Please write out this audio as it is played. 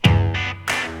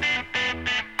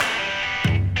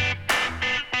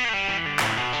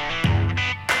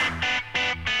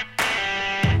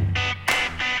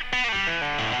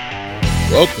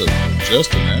Welcome to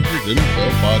Just an Average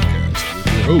NFL Podcast with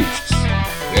your hosts,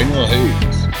 Daniel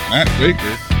Hayes, Matt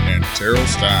Baker, and Terrell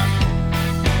Stein.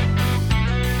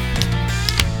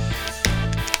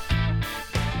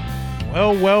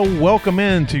 Well, welcome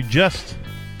in to Just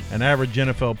an Average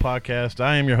NFL Podcast.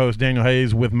 I am your host, Daniel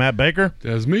Hayes, with Matt Baker.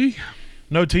 That's me.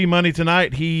 No T-Money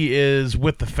tonight. He is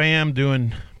with the fam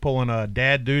pulling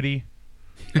dad duty.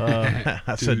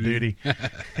 I said duty.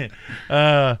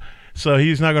 So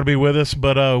he's not going to be with us,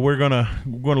 but we're going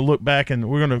to look back and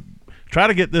we're going to try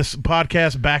to get this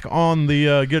podcast back on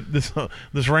the get this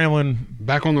rambling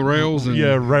back on the rails. And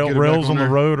rails on the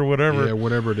road or whatever. Yeah,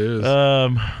 whatever it is.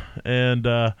 But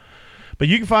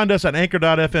you can find us at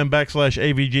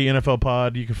anchor.fm/AVG NFL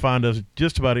Pod. You can find us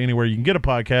just about anywhere you can get a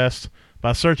podcast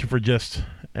by searching for Just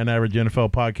an Average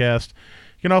NFL Podcast.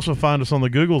 You can also find us on the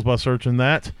Googles by searching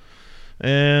that.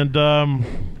 And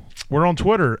we're on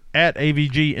Twitter at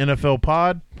AVG NFL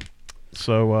Pod.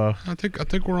 So I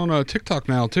think we're on TikTok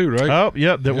now too, right? Oh,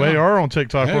 yeah, we are on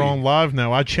TikTok. Hey. We're on live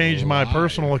now. I changed my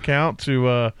personal account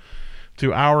to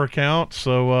our account.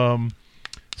 So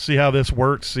see how this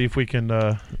works. See if we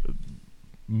can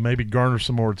maybe garner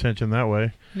some more attention that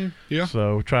way. Yeah.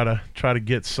 So try to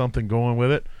get something going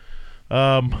with it.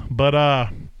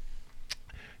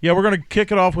 Yeah, we're going to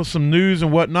kick it off with some news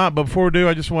and whatnot. But before we do,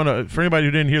 I just want to, for anybody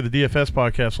who didn't hear the DFS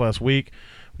podcast last week,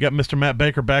 we got Mr. Matt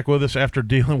Baker back with us after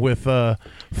dealing with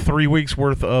 3 weeks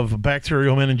worth of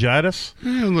bacterial meningitis.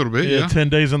 Yeah, a little bit, yeah. 10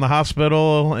 days in the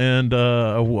hospital and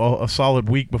a solid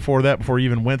week before that, before he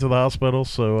even went to the hospital.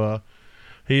 So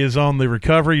he is on the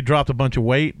recovery. He dropped a bunch of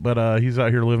weight, but he's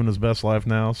out here living his best life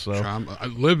now. So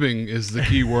living is the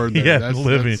key word there. Yeah,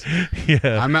 living.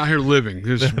 Yeah, I'm out here living.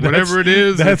 Whatever it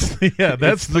is. That's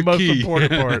the most key.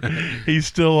 important part. He's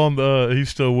still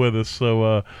with us.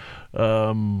 So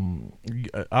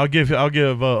I'll give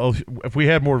if we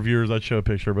had more viewers, I'd show a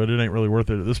picture, but it ain't really worth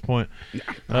it at this point.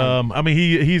 I mean,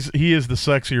 he is the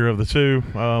sexier of the two,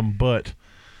 but.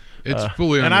 It's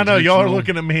fully and I know y'all are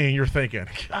looking at me and you're thinking,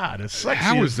 God, it's sexy.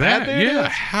 How is that? Yeah,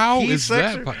 how is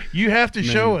that? You have to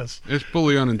show us. It's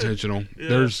fully unintentional.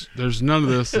 Yeah. There's none of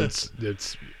this. It's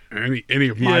any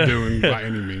of my doing by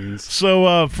any means.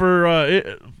 So for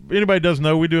anybody who doesn't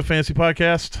know, we do a fantasy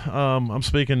podcast. I'm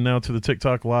speaking now to the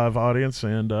TikTok live audience,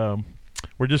 and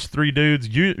we're just three dudes,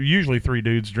 usually three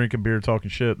dudes drinking beer,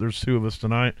 talking shit. There's two of us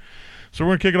tonight, so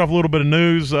we're gonna kick it off a little bit of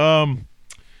news.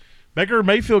 Baker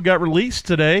Mayfield got released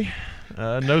today.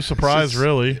 No surprise,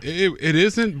 really. It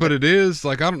isn't, but it is.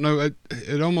 Like, I don't know.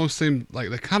 It almost seemed like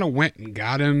they kind of went and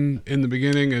got him in the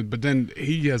beginning, but then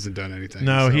he hasn't done anything.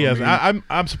 No, he hasn't.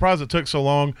 I'm surprised it took so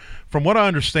long. From what I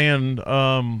understand,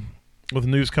 with the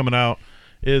news coming out,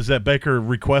 is that Baker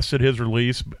requested his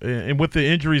release. And with the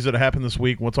injuries that happened this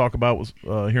week, we'll talk about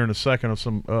here in a second of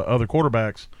some other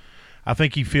quarterbacks, I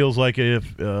think he feels like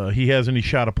if he has any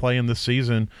shot of playing this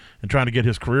season and trying to get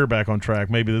his career back on track,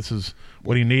 maybe this is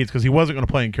what he needs, because he wasn't going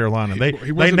to play in Carolina. They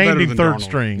named him third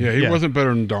string. Yeah, he wasn't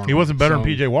better than Darnold. He wasn't better than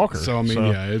P.J. Walker. So I mean,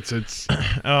 yeah, it's.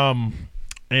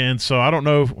 And so I don't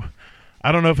know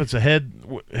if it's a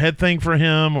head thing for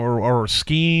him or a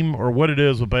scheme or what it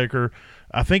is with Baker.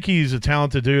 I think he's a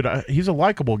talented dude. He's a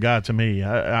likable guy to me.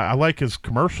 I like his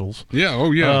commercials. Yeah,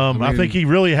 oh yeah. I think he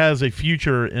really has a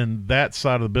future in that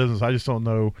side of the business. I just don't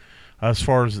know as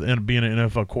far as being an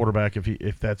NFL quarterback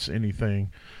if that's anything.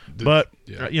 But,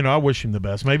 I wish him the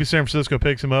best. Maybe San Francisco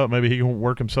picks him up. Maybe he can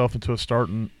work himself into a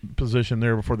starting position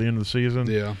there before the end of the season.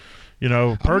 Yeah.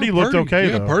 Purdy looked okay,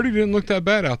 though. Yeah, Purdy didn't look that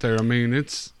bad out there. I mean,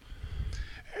 it's –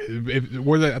 I think it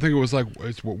was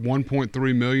it's what,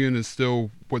 $1.3 million is still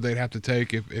what they'd have to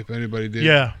take if anybody did.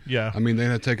 Yeah. I mean, they'd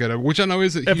have to take it, which I know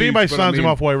isn't if huge, anybody signs him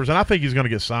off waivers, and I think he's going to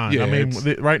get signed. Yeah, I mean,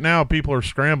 right now people are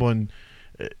scrambling.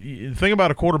 The thing about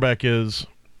a quarterback is,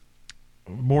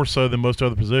 more so than most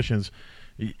other positions,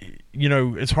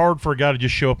 it's hard for a guy to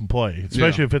just show up and play,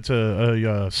 especially if it's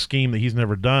a scheme that he's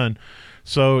never done.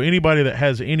 So anybody that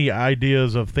has any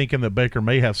ideas of thinking that Baker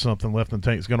may have something left in the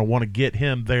tank is going to want to get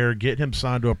him there, get him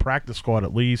signed to a practice squad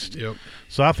at least. Yep.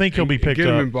 So I think he'll be picked get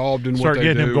up. Him involved in start what they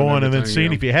getting do him going, and then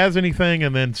seeing yeah. if he has anything,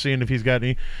 and then seeing if he's got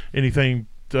anything.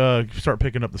 Start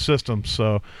picking up the system.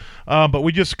 So, but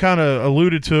we just kind of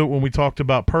alluded to it when we talked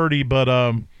about Purdy,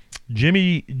 but.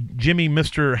 Jimmy,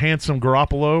 Mr. Handsome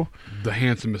Garoppolo. The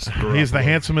handsomest Garoppolo. He's the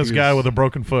handsomest guy with a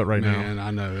broken foot right now. Man,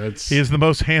 I know. He is the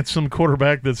most handsome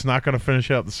quarterback that's not going to finish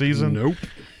out the season. Nope.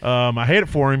 I hate it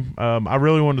for him. I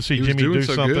really wanted to see Jimmy do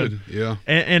so something. Good. Yeah.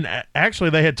 And actually,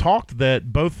 they had talked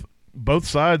that both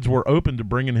sides were open to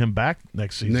bringing him back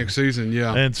next season.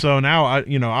 Yeah. And so now,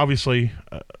 obviously,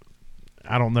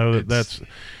 I don't know that's.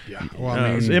 Yeah, well,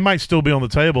 I mean, it might still be on the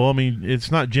table. I mean,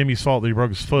 it's not Jimmy's fault that he broke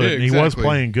his foot. Yeah, And he was exactly.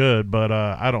 playing good, but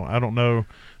I don't know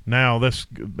now. This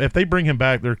if they bring him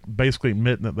back, they're basically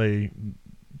admitting that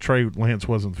Trey Lance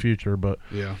wasn't the future. But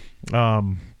yeah.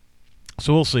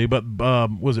 So we'll see. But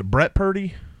was it Brett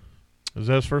Purdy? Is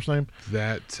that his first name?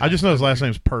 I just know his last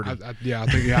name's Purdy. I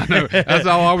know. That's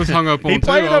all I was hung up on. He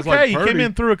played too. I was okay. like, He came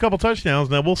in through a couple touchdowns.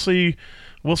 Now we'll see.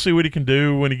 We'll see what he can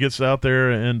do when he gets out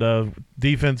there. And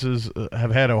defenses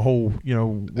have had a whole,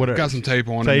 whatever. Got some tape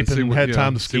on tape him and had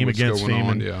time to scheme what's against going him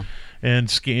on,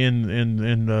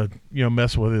 and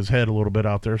mess with his head a little bit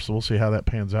out there. So we'll see how that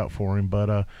pans out for him.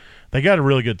 But they got a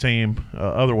really good team.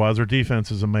 Otherwise, their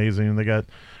defense is amazing. They got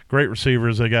great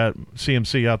receivers. They got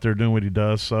CMC out there doing what he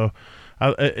does. So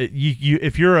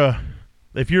if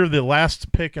you're the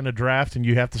last pick in a draft and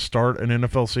you have to start an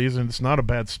NFL season, it's not a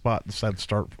bad spot to have to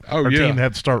start. Team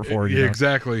had to start for you. Yeah,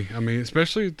 exactly. I mean,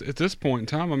 especially at this point in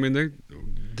time. I mean, they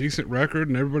decent record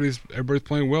and everybody's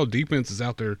playing well. Defense is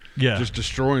out there, just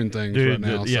destroying things right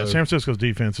now. Yeah, San Francisco's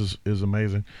defense is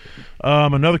amazing.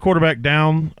 Another quarterback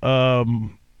down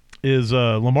is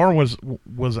Lamar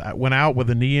went out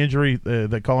with a knee injury.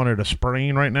 They're calling it a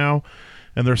sprain right now.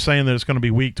 And they're saying that it's going to be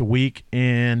week to week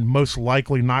and most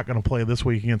likely not going to play this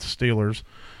week against the Steelers.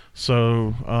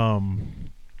 So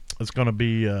it's going to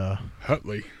be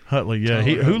Hutley. Yeah.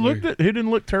 He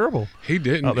didn't look terrible. He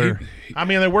didn't. Out there. I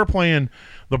mean, they were playing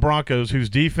the Broncos, whose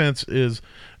defense is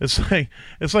it's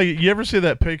like you ever see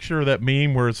that picture, that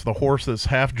meme where it's the horse that's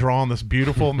half drawn, that's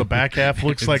beautiful, and the back half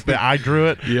looks like I drew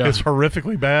it. Yeah. It's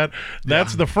horrifically bad.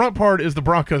 That's the front part is the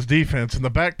Broncos defense, and the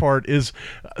back part is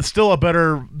still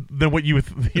better than what you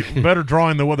would better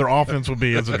drawing than what their offense would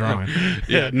be as a drawing.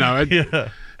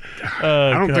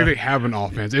 I don't think they have an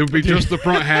offense. It would be just the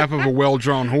front half of a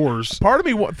well-drawn horse. Part of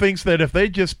me thinks that if they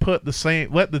just let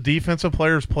the defensive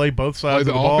players play both sides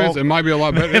of the offense, ball, it might be a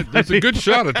lot better. There's a good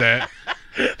shot at that.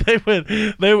 They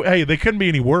couldn't be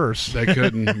any worse. They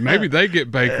couldn't. Maybe they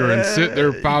get Baker and sit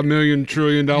their $5 million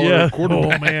trillion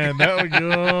quarterback.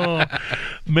 Oh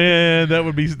man, that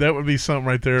would be something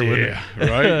right there. Yeah,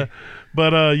 right.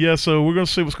 But so we're gonna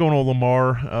see what's going on with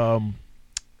Lamar,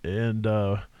 and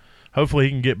hopefully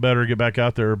he can get better, get back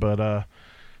out there. But I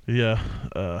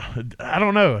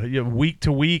don't know. Week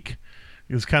to week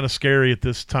is kind of scary at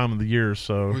this time of the year.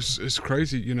 So it's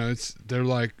crazy. They're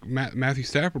like Matthew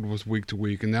Stafford was week to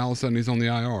week, and now all of a sudden he's on the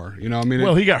IR.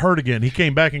 Well, he got hurt again. He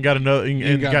came back and got another,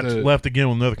 and got left again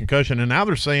with another concussion. And now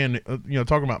they're saying,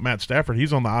 talking about Matt Stafford,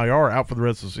 he's on the IR, out for the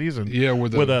rest of the season. Yeah,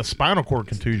 with a spinal cord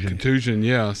contusion.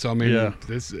 Yeah. So I mean,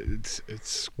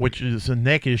 it's which is a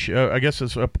neck issue. I guess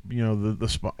it's up,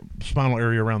 the spinal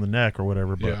area around the neck or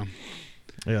whatever. But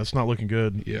yeah, it's not looking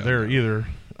good there either.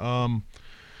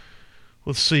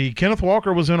 Let's see. Kenneth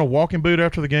Walker was in a walking boot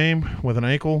after the game with an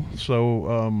ankle,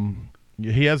 so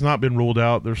he has not been ruled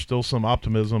out. There's still some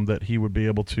optimism that he would be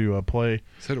able to play.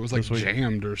 Said it was like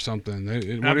jammed or something.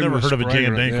 I've never heard of a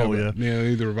jammed ankle yet. Yeah,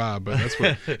 neither have I. But that's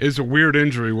what it's a weird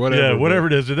injury. Whatever. Yeah, whatever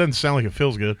it is, it doesn't sound like it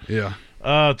feels good. Yeah.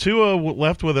 Tua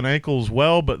left with an ankle as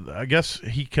well, but I guess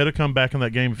he could have come back in that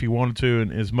game if he wanted to,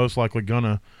 and is most likely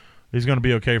he's gonna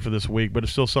be okay for this week. But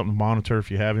it's still something to monitor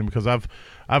if you have him, because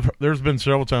there's been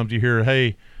several times you hear,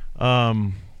 hey,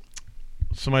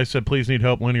 somebody said please need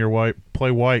help, Lenny or White, play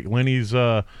White. Lenny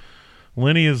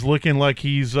is looking like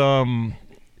he's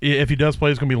if he does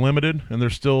play, he's gonna be limited, and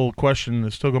there's still question.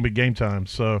 It's still gonna be game time.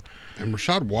 So and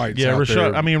Rashad White's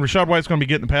Rashad White's gonna be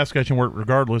getting the pass catching work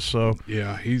regardless. So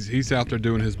yeah, he's out there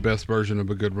doing his best version of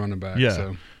a good running back.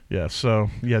 Yeah,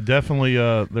 definitely.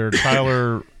 They're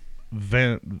Tyler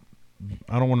Van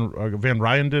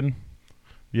Ryenden.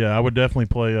 Yeah, I would definitely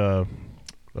play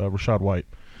Rashad White.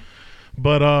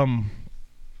 But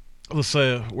let's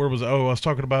say, where was I was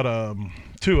talking about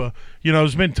Tua.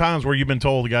 There's been times where you've been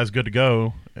told the guy's good to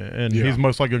go, and he's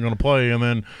most likely going to play, and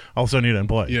then all of a sudden he didn't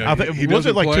play. Yeah, I think was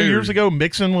it like 2 years ago?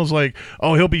 Mixon was like,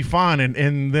 "Oh, he'll be fine,"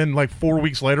 and then like 4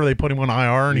 weeks later they put him on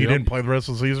IR, and he didn't play the rest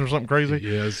of the season or something crazy.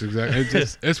 Yes, exactly.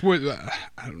 It's what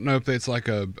I don't know if it's like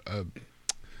a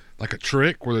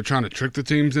trick where they're trying to trick the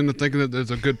teams into thinking that there's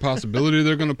a good possibility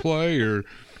they're going to play, or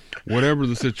whatever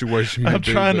the situation may be. I'm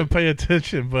trying to pay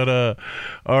attention, but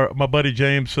my buddy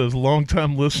James says,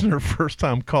 long-time listener,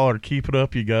 first-time caller, keep it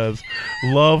up, you guys.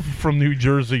 Love from New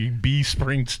Jersey, B.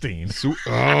 Springsteen.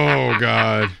 Oh,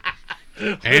 God.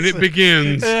 And it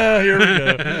begins. Yeah, here we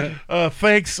go.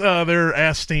 Thanks, there,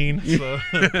 Asteen.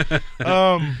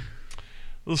 So,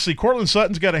 let's see. Cortland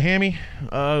Sutton's got a hammy,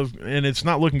 and it's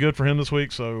not looking good for him this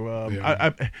week. So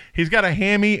he's got a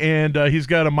hammy, and he's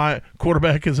got my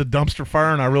quarterback is a dumpster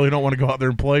fire, and I really don't want to go out there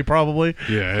and play probably.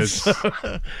 Yeah. It's...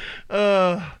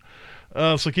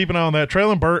 So keep an eye on that.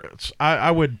 Traylon Burks,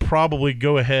 I would probably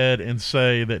go ahead and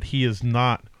say that he is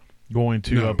not going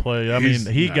to play. I mean,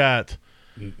 he got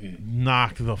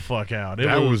knocked the fuck out.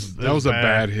 That was a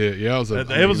bad hit. Yeah,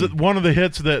 it was one of the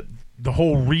hits that the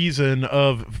whole reason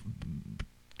of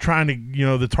trying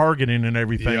to, the targeting and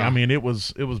everything. Yeah. I mean, it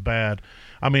was bad.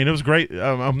 I mean, it was great.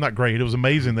 Not great. It was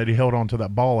amazing that he held on to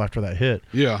that ball after that hit.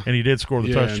 Yeah. And he did score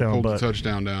the touchdown. And pulled the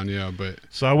touchdown down,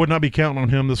 So I would not be counting on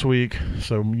him this week.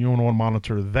 So you want to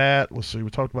monitor that. Let's see. We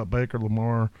talked about Baker,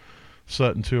 Lamar,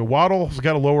 Sutton too. Waddle's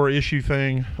got a lower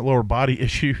body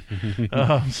issue.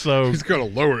 So he's got a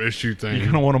lower issue thing. You're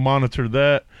going to want to monitor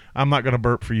that. I'm not going to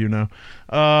burp for you now.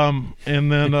 And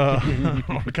then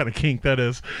what kind of kink that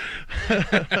is.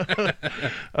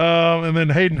 And then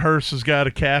Hayden Hurst has got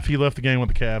a calf. He left the game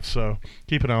with a calf, so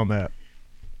keep an eye on that.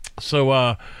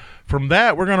 So from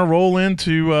that, we're going to roll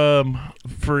into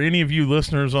for any of you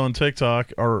listeners on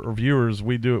TikTok or viewers,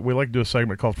 we like to do a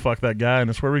segment called Fuck That Guy, and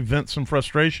it's where we vent some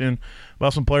frustration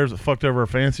about some players that fucked over our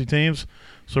fantasy teams.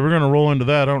 So we're going to roll into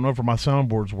that. I don't know if my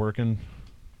soundboard's working.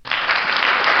 Nice.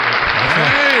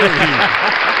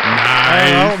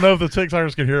 I don't know if the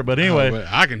TikTokers can hear it, but anyway. But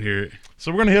I can hear it.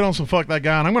 So we're going to hit on some Fuck That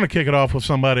Guy, and I'm going to kick it off with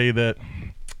somebody that,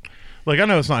 I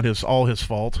know it's not all his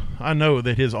fault. I know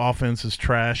that his offense is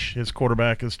trash. His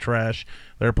quarterback is trash.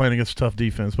 They're playing against a tough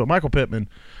defense. But Michael Pittman,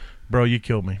 bro, you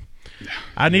killed me.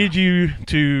 I need you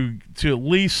to at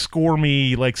least score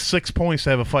me 6 points to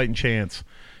have a fighting chance,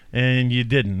 and you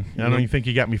didn't. I don't even think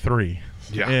you got me 3.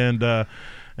 Yeah.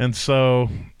 And so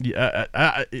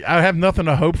I have nothing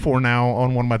to hope for now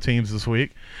on one of my teams this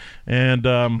week. And,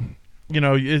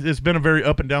 it's been a very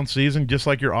up and down season, just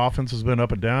like your offense has been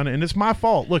up and down. And it's my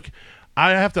fault. Look,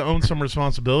 I have to own some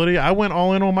responsibility. I went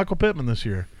all in on Michael Pittman this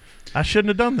year. I shouldn't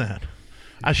have done that.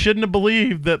 I shouldn't have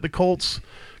believed that the Colts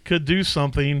could do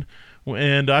something.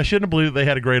 And I shouldn't have believed that they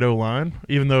had a great O-line,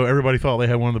 even though everybody thought they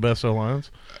had one of the best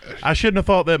O-lines. I shouldn't have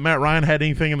thought that Matt Ryan had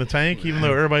anything in the tank, even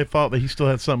though everybody thought that he still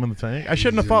had something in the tank. I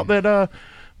shouldn't have thought that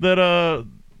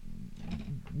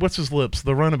what's his lips,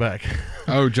 the running back.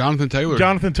 Oh, Jonathan Taylor.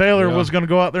 Jonathan Taylor was going to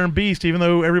go out there and beast, even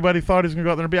though everybody thought he was going to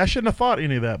go out there and beast. I shouldn't have thought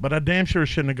any of that, but I damn sure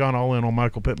shouldn't have gone all in on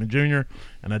Michael Pittman Jr.,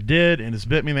 and I did, and it's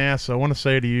bit me in the ass. So I want to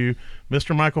say to you,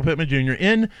 Mr. Michael Pittman Jr.,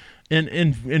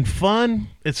 in fun,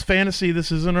 it's fantasy.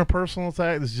 This isn't a personal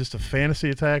attack. This is just a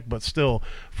fantasy attack, but still,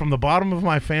 from the bottom of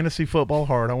my fantasy football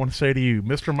heart, I want to say to you,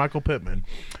 Mr. Michael Pittman,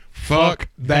 fuck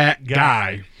that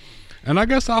guy. And I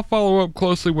guess I'll follow up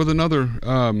closely with another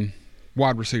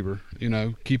wide receiver.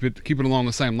 Keep it along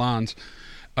the same lines.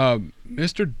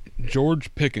 Mr.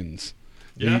 George Pickens,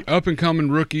 the up and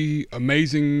coming rookie,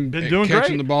 amazing been doing catching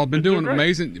great. the ball, been doing great.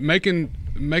 amazing,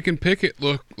 making Pickett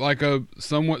look like a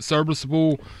somewhat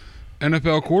serviceable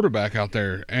NFL quarterback out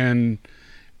there. And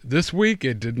this week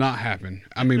it did not happen.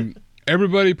 I mean,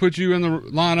 everybody put you in the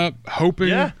lineup hoping.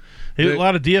 Yeah. He had a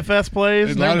lot of DFS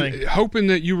plays and everything. Hoping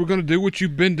that you were going to do what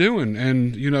you've been doing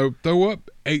and, throw up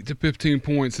 8 to 15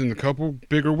 points in a couple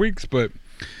bigger weeks. But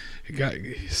he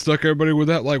stuck everybody with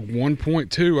that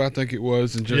 1.2, I think it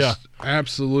was, and just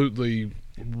absolutely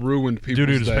ruined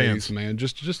people's days, man.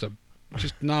 Just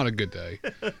not a good day.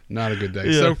 Not a good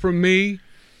day. So for me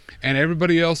and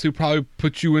everybody else who probably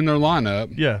put you in their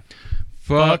lineup,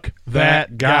 fuck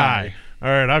that guy. All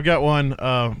right, I've got one,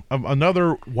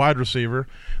 another wide receiver.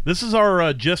 This is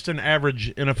our just an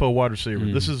average NFL wide receiver.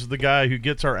 This is the guy who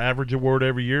gets our average award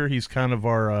every year. He's kind of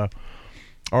our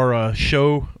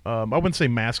show. I wouldn't say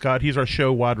mascot. He's our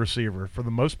show wide receiver for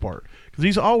the most part because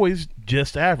he's always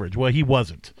just average. Well, he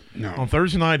wasn't. No. On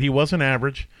Thursday night, he wasn't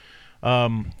average.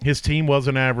 His team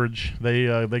wasn't average.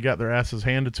 They got their asses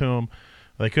handed to them.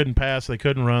 They couldn't pass. They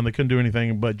couldn't run. They couldn't do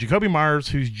anything. But Jacoby Myers,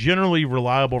 who's generally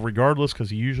reliable regardless because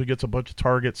he usually gets a bunch of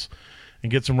targets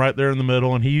and gets them right there in the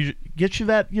middle, and he gets you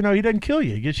that, he doesn't kill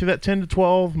you. He gets you that 10 to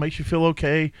 12, makes you feel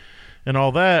okay and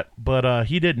all that, but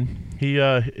he didn't.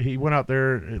 He went out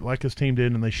there like his team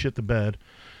did, and they shit the bed.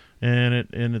 And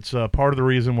it's part of the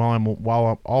reason why I'm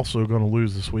also going to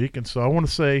lose this week. And so I want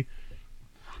to say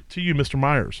to you, Mr.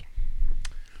 Myers,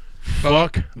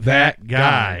 fuck that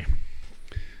guy.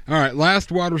 All right,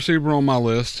 last wide receiver on my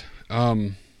list,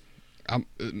 Mr.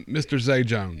 Zay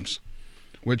Jones,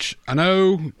 which I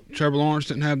know Trevor Lawrence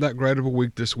didn't have that great of a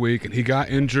week this week, and he got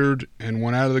injured and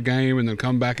went out of the game and then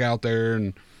come back out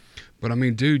there. But, I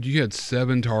mean, dude, you had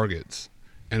 7 targets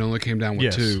and only came down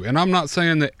with 2. And I'm not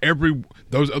saying that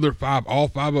those other 5, all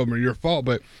 5 of them are your fault,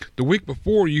 but the week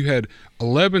before you had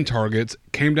 11 targets,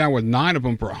 came down with 9 of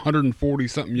them for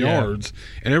 140-something yards,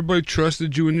 and everybody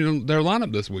trusted you in their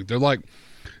lineup this week. They're like,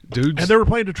 dudes. And they were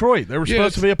playing Detroit. They were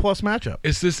supposed to be a plus matchup.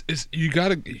 You got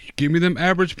to give me them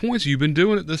average points. You've been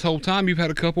doing it this whole time. You've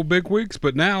had a couple big weeks,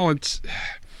 but now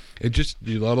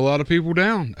you let a lot of people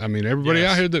down. I mean, everybody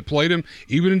out here that played him,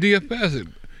 even in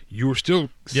DFS, you were still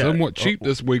somewhat cheap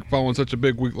this week following such a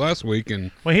big week last week.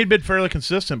 And well, he'd been fairly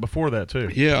consistent before that too.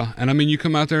 Yeah, and I mean, you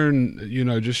come out there and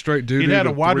just straight doo-doo. He had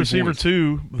a wide receiver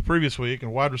 2 the previous week and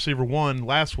a wide receiver 1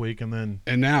 last week, and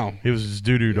now he was just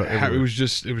doo-doo. It was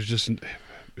just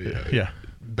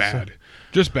bad,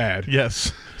 just bad.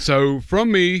 Yes. So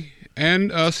from me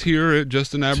and us here at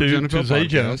Just an Average NFL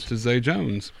Podcast to Zay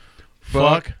Jones,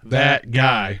 fuck that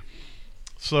guy.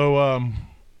 So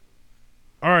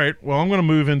all right. Well, I'm going to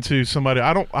move into somebody.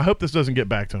 I hope this doesn't get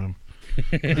back to him.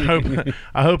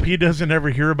 I hope he doesn't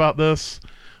ever hear about this.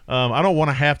 I don't want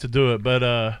to have to do it, but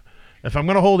if I'm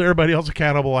going to hold everybody else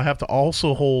accountable, I have to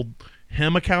also hold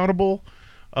him accountable.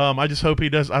 I just hope he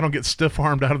does. I don't get stiff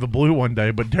armed out of the blue one day.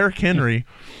 But Derrick Henry,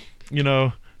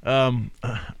 dude,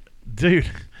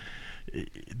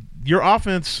 your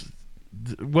offense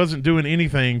wasn't doing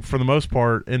anything for the most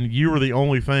part, and you were the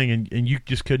only thing, and you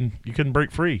just couldn't break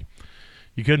free.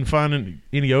 You couldn't find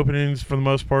any openings for the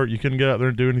most part. You couldn't get out there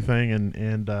and do anything,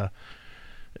 and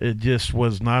it just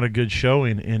was not a good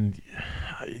showing. And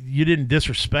you didn't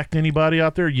disrespect anybody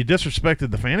out there. You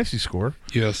disrespected the fantasy score.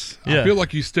 Yes. Yeah. I feel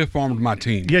like you stiff-armed my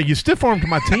team. Yeah, you stiff-armed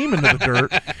my team into the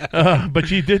dirt, but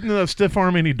you didn't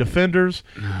stiff-arm any defenders.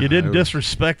 You didn't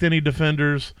disrespect any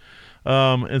defenders.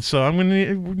 And so I'm going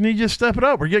to need you to step it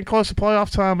up. We're getting close to playoff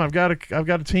time. I've got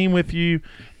a team with you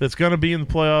that's going to be in the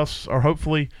playoffs, or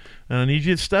hopefully, and I need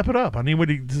you to step it up. I need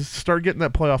you to start getting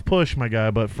that playoff push, my guy.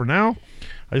 But for now,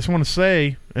 I just want to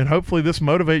say, and hopefully this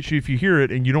motivates you if you hear it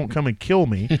and you don't come and kill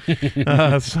me.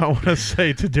 So I want to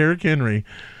say to Derrick Henry,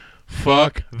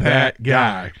 fuck that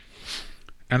guy.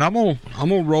 And I'm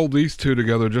gonna roll these two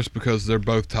together just because they're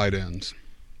both tight ends.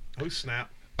 Oh snap!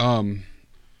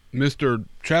 Mr.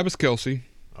 Travis Kelce.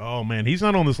 Oh man, he's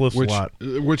not on this list a lot.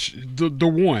 Which the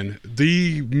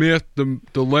myth, the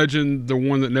legend, the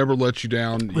one that never lets you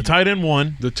down. The tight end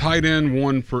won. The tight end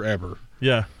won forever.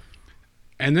 Yeah.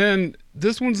 And then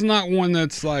this one's not one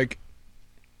that's like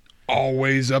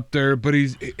always up there, but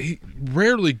he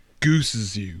rarely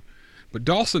gooses you. But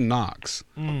Dawson Knox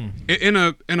in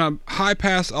a high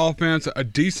pass offense, a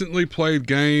decently played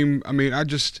game. I mean,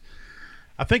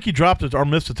 I think he dropped it or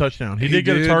missed a touchdown. He did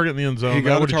get a target in the end zone. He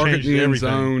got a target in the end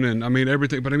zone, and I mean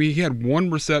everything. But I mean, he had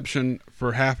one reception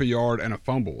for half a yard and a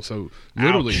fumble. So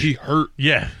literally, he hurt.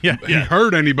 Yeah. He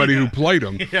hurt anybody who played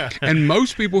him. Yeah. And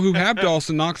most people who have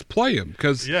Dawson Knox play him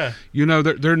because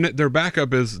their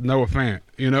backup is Noah Fant.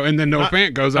 And then Noah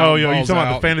Fant goes out. Oh, yeah, you're talking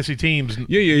about the fantasy teams.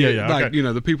 Yeah. Like okay.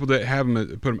 The people that have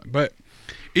him put him, but.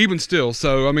 Even still,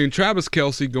 so, I mean, Travis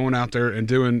Kelce going out there and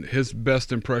doing his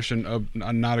best impression of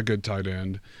not a good tight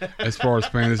end as far as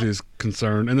fantasy is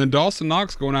concerned. And then Dawson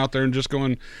Knox going out there and just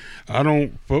going, I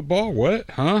don't football? What?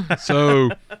 Huh? So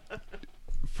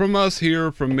from us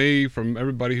here, from me, from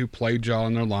everybody who played y'all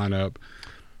in their lineup,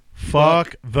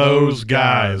 fuck those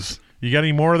guys. You got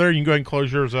any more there? You can go ahead and close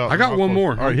yours out. I got one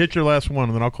more. All right, hit your last one,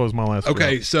 and then I'll close my last one.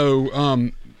 Okay,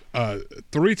 so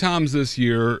 3 times this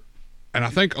year, and I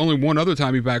think only one other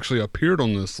time you've actually appeared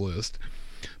on this list.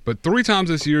 But 3 times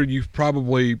this year, you've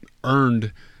probably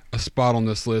earned a spot on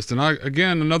this list. And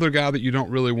again, another guy that you don't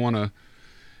really want to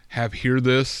have hear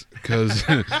this because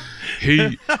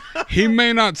he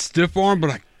may not stiff arm, but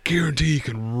I guarantee he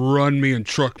can run me and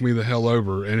truck me the hell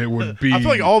over, and it would be. I feel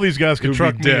like all these guys could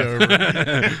truck me over.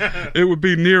 It would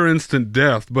be near instant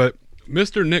death. But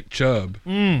Mr. Nick Chubb.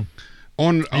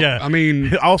 I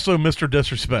mean, also Mr.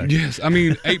 Disrespect. Yes, I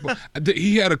mean,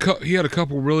 he had a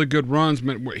couple really good runs.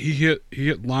 He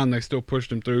hit line. They still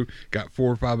pushed him through. Got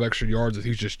 4 or 5 extra yards. That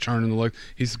he's just churning the leg.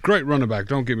 He's a great running back.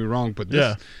 Don't get me wrong, but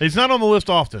he's not on the list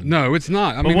often. No, it's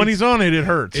not. But when he's on it, it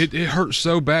hurts. It hurts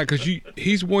so bad because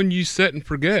he's one you set and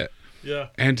forget. Yeah,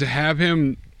 and to have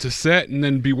him to set and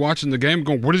then be watching the game,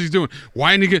 going, what is he doing?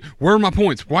 Why didn't he get? Where are my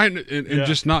points? Why and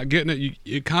just not getting it?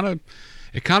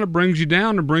 It kind of brings you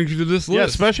down and brings you to this list. Yeah,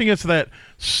 especially against that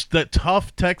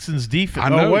tough Texans defense.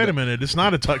 Wait a minute. It's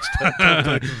not a tough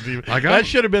Texans defense. That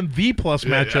should have been the plus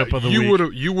matchup of the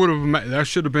week. You would have. That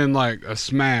should have been like a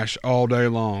smash all day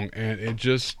long, and it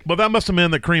just. But that must have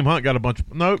meant that Kareem Hunt got a bunch.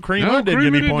 Kareem Hunt didn't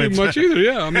give me points. Do much either.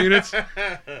 Yeah, I mean it's.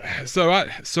 So I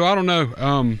don't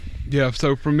know.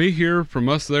 So from me here, from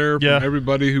us there, from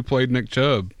everybody who played Nick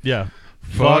Chubb. Yeah.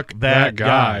 Fuck that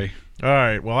guy. All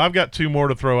right. Well, I've got 2 more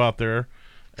to throw out there.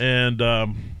 And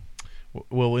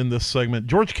we'll end this segment.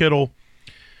 George Kittle,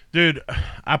 dude,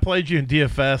 I played you in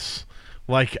DFS.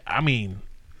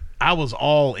 I was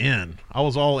all in. I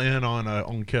was all in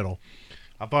on Kittle.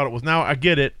 I thought it was. Now I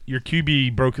get it. Your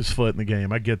QB broke his foot in the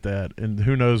game. I get that, and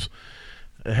who knows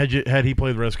had he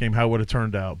played the rest of the game how it would have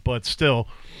turned out. But still,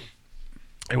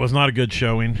 it was not a good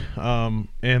showing. And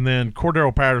then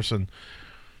Cordero Patterson.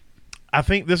 I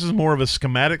think this is more of a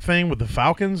schematic thing with the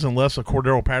Falcons and less a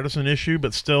Cordero Patterson issue,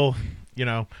 but still,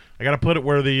 I got to put it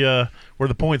where the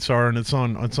points are, and it's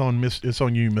on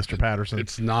you, Mr. Patterson.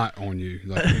 It's not on you.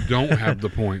 Like, you don't have the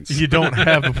points. You don't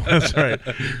have the points, right?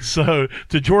 So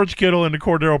to George Kittle and to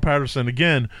Cordero Patterson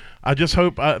again. I just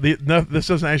hope this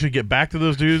doesn't actually get back to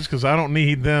those dudes because I don't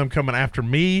need them coming after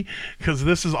me because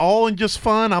this is all in just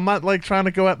fun. I'm not like trying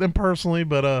to go at them personally,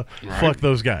 but fuck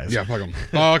those guys. Yeah, fuck them.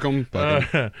 Fuck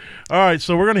them. All right,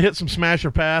 so we're gonna hit some smash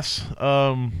or pass,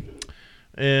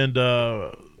 and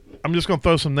I'm just gonna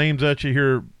throw some names at you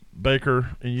here,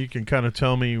 Baker, and you can kind of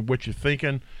tell me what you're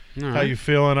thinking, how you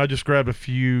feeling. I just grabbed a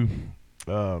few,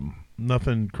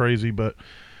 nothing crazy, but.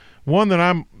 One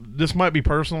that this might be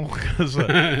personal, cause,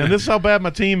 and this is how bad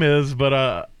my team is,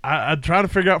 but I'm trying to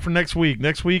figure out for next week.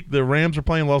 Next week, the Rams are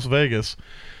playing Las Vegas,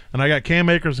 and I got Cam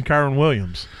Akers and Kyron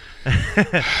Williams.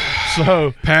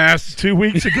 So, pass. 2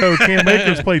 weeks ago, Cam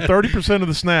Akers played 30% of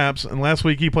the snaps, and last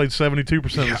week he played 72%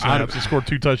 of the snaps and scored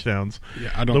 2 touchdowns.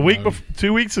 Yeah, I don't know.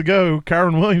 2 weeks ago,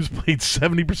 Kyron Williams played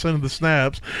 70% of the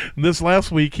snaps, and this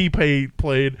last week he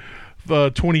played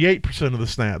 28% of the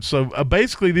snaps. So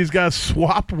basically these guys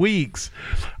swapped weeks.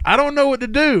 I don't know what to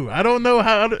do. I don't know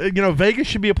how Vegas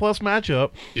should be a plus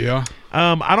matchup. Yeah.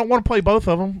 I don't want to play both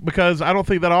of them because I don't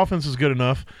think that offense is good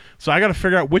enough. So I got to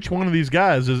figure out which one of these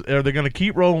guys are they going to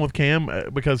keep rolling with Cam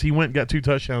because he went and got 2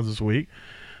 touchdowns this week.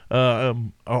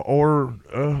 Or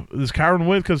is Kyron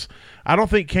Williams, because I don't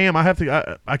think Cam, I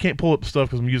can't pull up stuff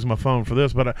because I'm using my phone for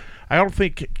this, but I don't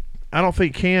think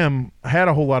Cam had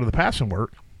a whole lot of the passing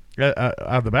work out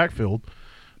of the backfield.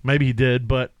 Maybe he did,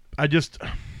 but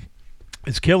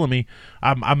it's killing me.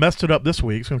 I messed it up this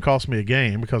week. It's going to cost me a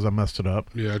game because I messed it up.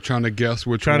 Yeah, trying to guess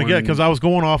which one. Because I was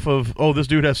going off of, this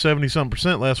dude has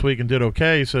 70-something% last week and did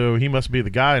okay, so he must be the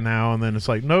guy now. And then it's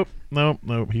like, nope,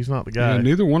 he's not the guy. Yeah,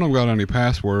 neither one of them got any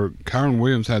pass work. Kyron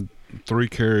Williams had 3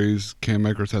 carries. Cam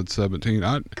Akers had 17.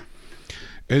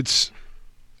 That's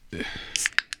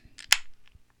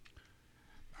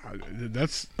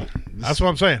what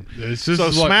I'm saying. This is so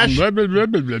like, smash.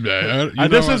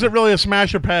 This isn't really a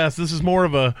smash or pass. This is more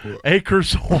of a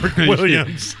Akers or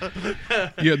Williams.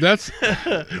 Yeah, that's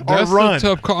run. a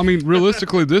tough call. I mean,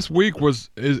 realistically, this week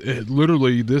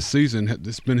literally this season.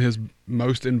 It's been his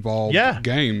most involved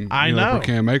game. I know for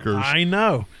Cam Akers. I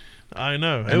know.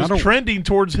 It was trending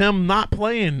towards him not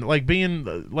playing, like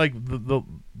being like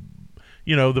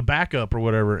the backup or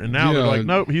whatever. And now they're like,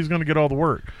 nope, he's going to get all the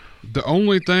work. The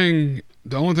only thing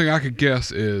I could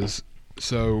guess is,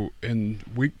 so in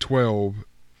week 12,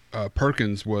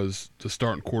 Perkins was the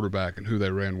starting quarterback and who they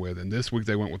ran with, and this week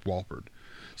they went with Walford.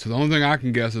 So the only thing I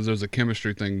can guess is there's a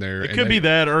chemistry thing there. It could be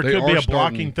that, or it could be a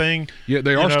blocking thing. Yeah,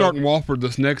 they are starting Walford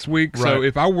this next week. Right. So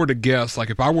if I were to guess, like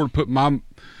if I were to put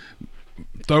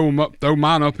throw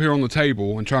mine up here on the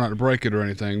table and try not to break it or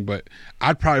anything, but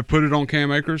I'd probably put it on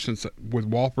Cam Akers since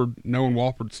with knowing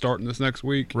Walford starting this next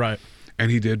week. Right. And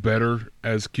he did better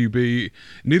as QB.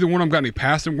 Neither one of them got any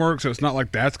passing work, so it's not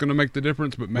like that's going to make the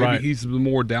difference, but maybe he's the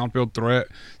more downfield threat,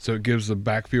 so it gives the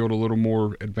backfield a little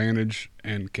more advantage,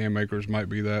 and Cam Akers might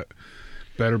be that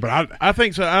better. But I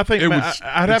think so. I think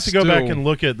I'd have to go back and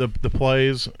look at the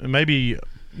plays, and maybe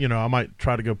I might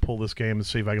try to go pull this game and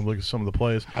see if I can look at some of the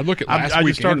plays. I'd look at last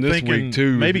week and this week,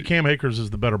 too. Maybe Cam Akers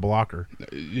is the better blocker.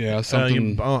 Yeah,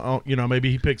 something.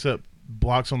 Maybe he picks up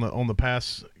blocks on the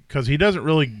pass, because he doesn't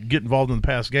really get involved in the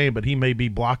pass game, but he may be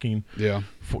blocking,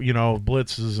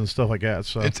 blitzes and stuff like that.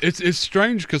 So it's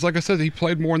strange because, like I said, he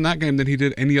played more in that game than he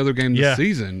did any other game this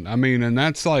season. I mean, and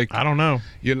that's like, I don't know.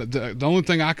 The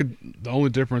only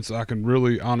difference I can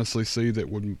really honestly see that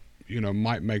would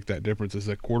might make that difference is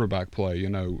that quarterback play.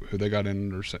 Who they got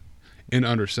in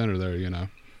under center there.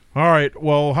 All right.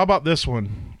 Well, how about this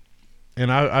one?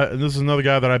 And this is another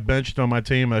guy that I benched on my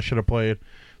team. I should have played.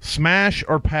 Smash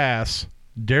or pass.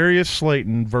 Darius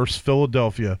Slayton versus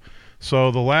Philadelphia.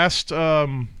 So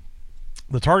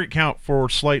the target count for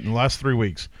Slayton the last 3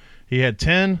 weeks, he had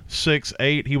 10, 6,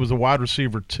 8. He was a wide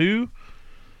receiver 2.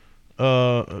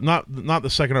 Not the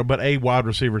second, but a wide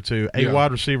receiver 2,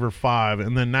 wide receiver 5,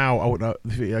 and then now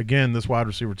again this wide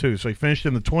receiver 2. So he finished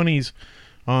in the 20s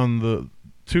on the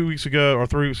 2 weeks ago or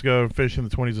 3 weeks ago, finished in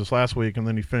the 20s this last week, and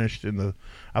then he finished in the,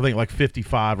 I think, like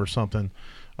 55 or something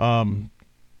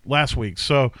last week.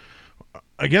 So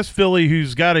against Philly,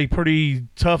 who's got a pretty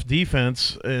tough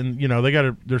defense, and they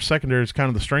got their secondary is kind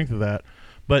of the strength of that.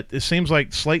 But it seems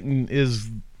like Slayton is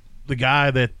the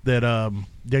guy that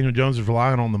Daniel Jones is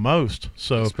relying on the most.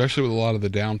 So especially with a lot of the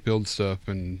downfield stuff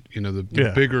and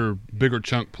the bigger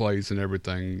chunk plays and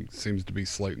everything seems to be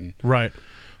Slayton. Right.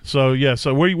 So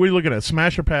what are you looking at?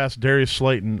 Smash or pass Darius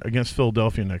Slayton against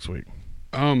Philadelphia next week?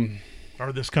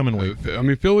 Or this coming week? I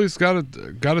mean, Philly's got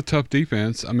a tough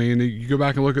defense. I mean, you go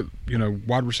back and look at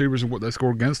wide receivers and what they score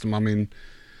against them. I mean,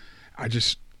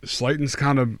 Slayton's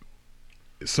kind of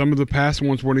some of the past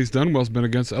ones when he's done well has been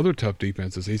against other tough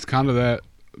defenses. He's kind of that,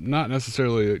 not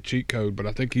necessarily a cheat code, but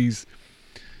I think he's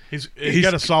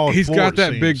got a solid. He's floor, got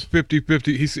that big seems.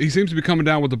 50-50. He seems to be coming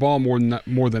down with the ball more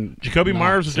than Jacoby not,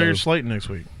 Myers or so, Darius Slayton next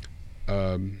week.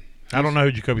 I don't know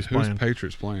who Jacoby's playing.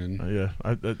 Patriots playing? Yeah,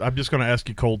 I'm just going to ask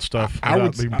you cold stuff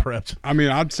without being prepped. I mean,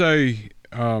 I'd say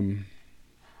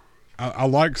I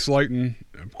like Slayton.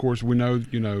 Of course, we know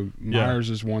Myers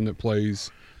is one that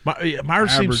plays.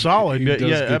 Myers seems solid.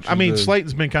 I mean,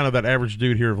 Slayton's been kind of that average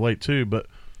dude here of late too, but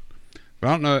I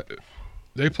don't know.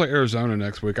 They play Arizona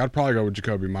next week. I'd probably go with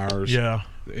Jacoby Myers. Yeah.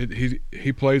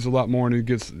 He plays a lot more and he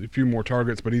gets a few more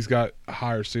targets, but he's got a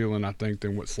higher ceiling, I think,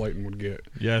 than what Slayton would get.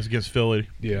 Yeah, it's against Philly.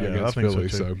 Yeah, against Philly.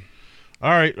 So.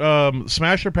 All right,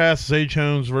 smash or pass Zay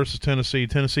Jones versus Tennessee.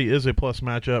 Tennessee is a plus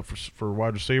matchup for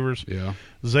wide receivers. Yeah.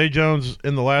 Zay Jones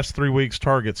in the last 3 weeks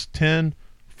targets 10,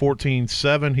 14,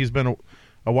 7. He's been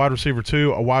a wide receiver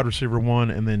 2, a wide receiver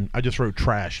 1, and then I just wrote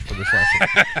trash for this last one.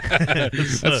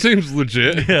 That seems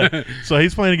legit. Yeah. So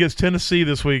he's playing against Tennessee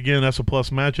this week again. That's a plus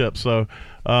matchup. So,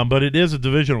 but it is a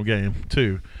divisional game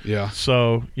too. Yeah.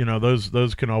 So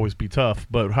those can always be tough.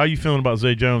 But how are you feeling about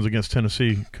Zay Jones against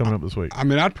Tennessee coming up this week? I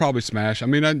mean, I'd probably smash. I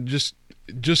mean, I just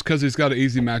because he's got an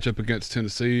easy matchup against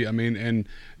Tennessee. I mean, and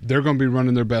they're going to be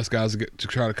running their best guys to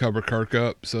try to cover Kirk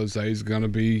up. So Zay's going to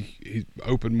be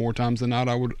open more times than not.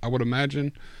 I would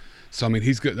imagine. So I mean,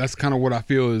 he's good. That's kind of what I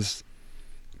feel is.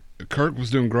 Kirk was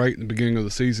doing great in the beginning of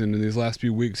the season. In these last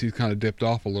few weeks, he's kind of dipped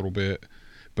off a little bit,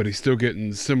 but he's still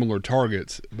getting similar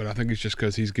targets. But I think it's just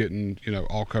because he's getting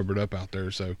all covered up out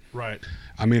there. So right.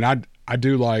 I mean, I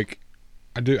do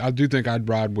think I'd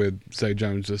ride with Zay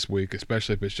Jones this week,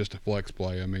 especially if it's just a flex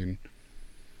play. I mean,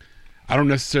 I don't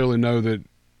necessarily know that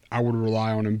I would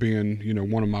rely on him being,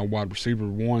 one of my wide receiver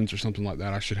ones or something like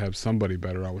that. I should have somebody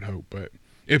better, I would hope. But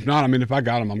if not, I mean, if I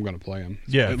got him, I'm going to play him.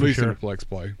 Yeah, at least in a flex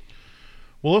play.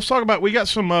 Well, let's talk about – we got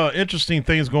some interesting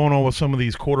things going on with some of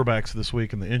these quarterbacks this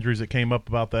week and the injuries that came up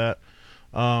about that.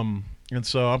 And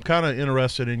so I'm kind of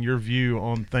interested in your view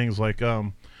on things like,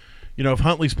 if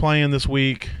Huntley's playing this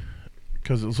week –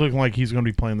 because it's looking like he's going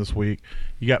to be playing this week.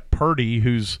 You got Purdy,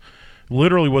 who's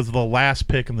literally was the last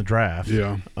pick in the draft.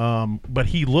 Yeah. But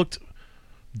he looked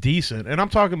decent. And I'm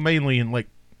talking mainly in like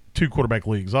 2 quarterback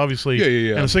leagues. Obviously,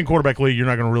 yeah. in a single quarterback league, you're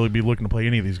not going to really be looking to play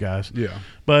any of these guys. Yeah.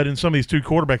 But in some of these 2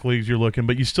 quarterback leagues, you're looking.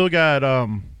 But you still got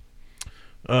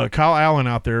Kyle Allen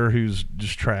out there who's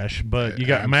just trash. But you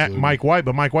got Mike White.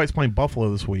 But Mike White's playing Buffalo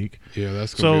this week. Yeah,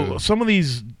 that's so good. Some of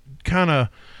these kind of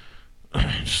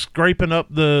scraping up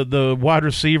the wide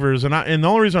receivers, and the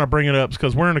only reason I bring it up is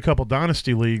because we're in a couple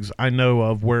dynasty leagues I know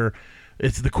of where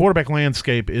it's the quarterback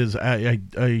landscape is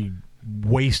a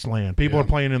wasteland. People are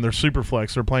playing in their super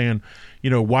flex. They're playing,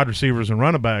 wide receivers and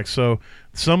running backs. So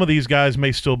some of these guys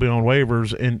may still be on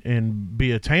waivers and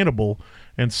be attainable.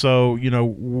 And so,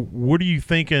 what are you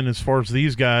thinking as far as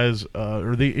these guys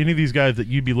or any of these guys that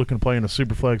you'd be looking to play in a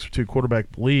super flex or 2 quarterback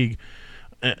league?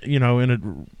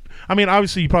 I mean,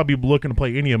 obviously, you'd probably be looking to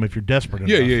play any of them if you're desperate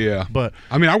enough. Yeah. But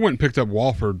I mean, I went and picked up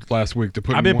Walford last week to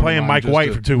put. I've been playing Mike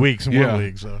White for 2 weeks in one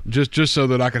league, so just so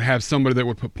that I could have somebody that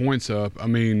would put points up. I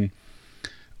mean,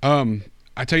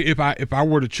 I tell you, if I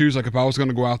were to choose, like if I was going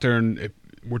to go out there and if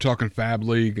we're talking Fab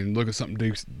League and look at something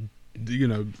deep,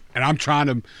 and I'm trying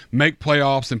to make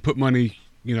playoffs and put money,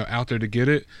 out there to get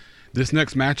it. This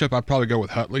next matchup, I'd probably go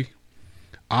with Huntley,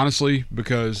 honestly,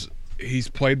 because he's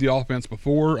played the offense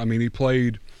before. I mean, he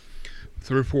played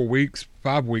 3 or 4 weeks,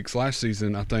 5 weeks last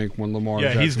season, I think, when Lamar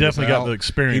Jackson he's definitely got the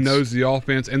experience. He knows the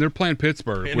offense, and they're playing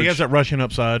Pittsburgh. And he has that rushing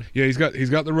upside. Yeah, he's got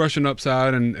the rushing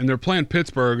upside, and they're playing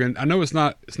Pittsburgh. And I know it's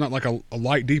not like a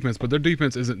light defense, but their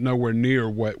defense isn't nowhere near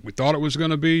what we thought it was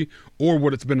going to be or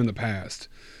what it's been in the past.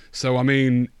 So, I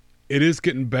mean, it is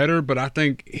getting better, but I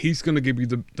think he's going to give you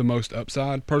the most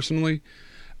upside, personally.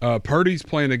 Purdy's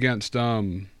playing against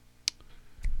 49ers.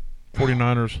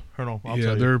 Hold on, I'll tell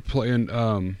you. They're playing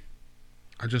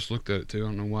I just looked at it, too. I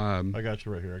don't know why. I got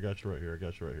you right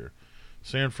here.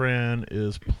 San Fran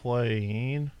is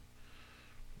playing.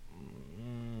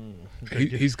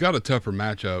 He's got a tougher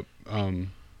matchup.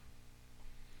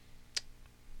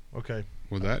 Okay.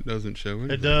 Well, that doesn't show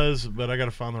anything. It does, but I got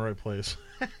to find the right place.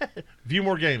 View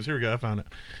more games. Here we go. I found it.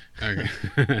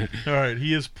 Okay. All right.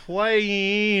 He is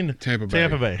playing Tampa Bay.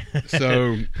 Bay.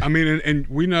 So, I mean, and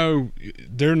we know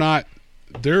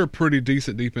they're a pretty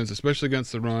decent defense, especially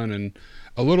against the run, and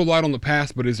a little light on the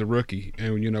pass, but he's a rookie.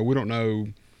 And, we don't know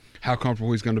how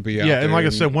comfortable he's going to be out there. Yeah, and like I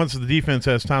said, once the defense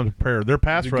has time to prepare, their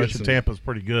pass rush in Tampa is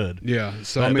pretty good. Yeah.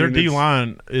 So, their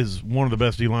D-line is one of the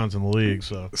best D-lines in the league.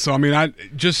 So I mean, I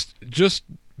just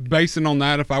basing on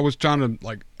that, if I was trying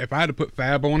to, if I had to put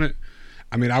fab on it,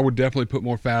 I mean, I would definitely put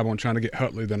more fab on trying to get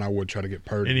Hutley than I would try to get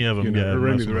Purdy. Any of them, or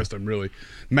any of the rest of them, really.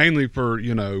 Mainly for,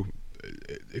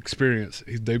 experience.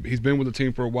 He's been with the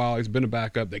team for a while. He's been a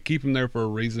backup. They keep him there for a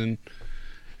reason.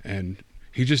 And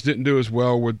he just didn't do as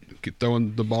well with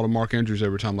throwing the ball to Mark Andrews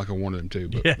every time like I wanted him to,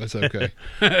 but that's okay.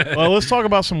 Well, let's talk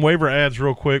about some waiver ads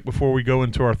real quick before we go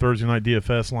into our Thursday night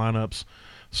DFS lineups.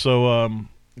 So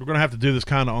we're going to have to do this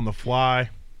kind of on the fly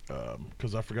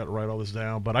because I forgot to write all this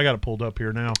down, but I got it pulled up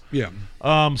here now. Yeah.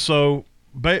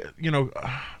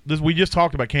 We just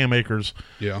talked about Cam Akers.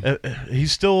 Yeah.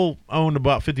 He's still owned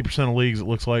about 50% of leagues, it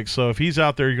looks like. So if he's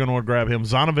out there, you're going to want to grab him.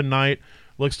 Zonovan Knight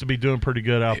looks to be doing pretty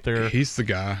good out there. He's the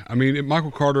guy. I mean, Michael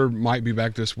Carter might be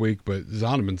back this week, but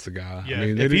Zonovan's the guy. Yeah, I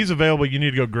mean, if he's available, you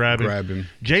need to go grab him.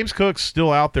 James Cook's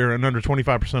still out there and under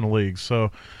 25% of leagues. So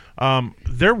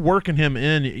they're working him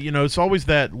in. It's always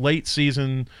that late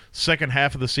season, second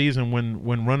half of the season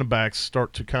when running backs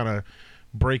start to kind of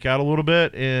break out a little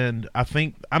bit. And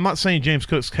I'm not saying James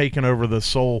Cook's taking over the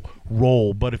sole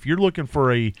role, but if you're looking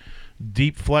for a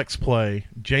deep flex play,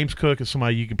 James Cook is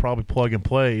somebody you can probably plug and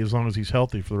play as long as he's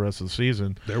healthy for the rest of the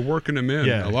season. They're working him in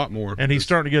a lot more. And he's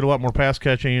starting to get a lot more pass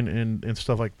catching and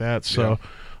stuff like that. So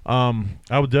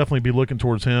I would definitely be looking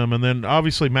towards him. And then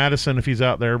obviously Madison if he's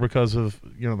out there because of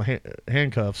the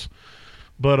handcuffs.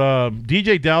 But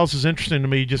DJ Dallas is interesting to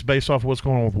me just based off of what's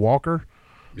going on with Walker.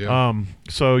 Yeah.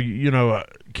 So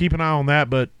keep an eye on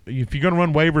that. But if you're going to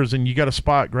run waivers and you got a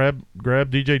spot, grab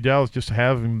DJ Dallas just to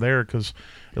have him there because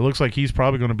it looks like he's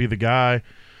probably going to be the guy.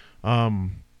 The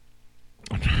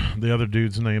other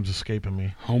dude's name's escaping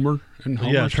me. Homer?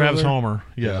 Yeah, Travis Homer.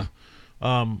 Yeah.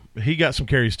 He got some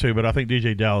carries too, but I think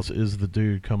DJ Dallas is the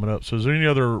dude coming up. So is there any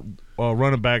other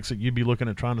running backs that you'd be looking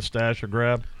at trying to stash or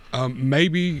grab?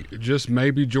 Maybe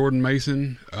Jordan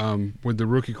Mason. With the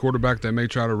rookie quarterback, they may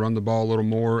try to run the ball a little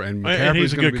more. And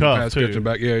McCaffrey's going to be the pass catching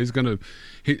back. Yeah, he's going to.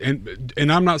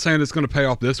 And I'm not saying it's going to pay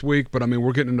off this week, but I mean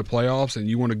we're getting into playoffs, and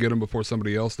you want to get him before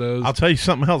somebody else does. I'll tell you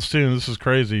something else too. And this is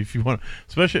crazy. If you want,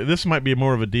 especially this might be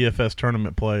more of a DFS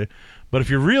tournament play. But if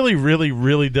you're really, really,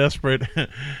 really desperate,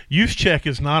 use check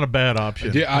is not a bad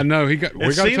option. Yeah, I know.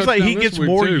 It seems like he gets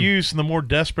more use, and the more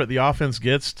desperate the offense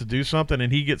gets to do something,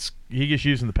 and he gets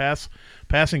used in the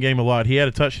passing game a lot. He had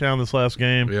a touchdown this last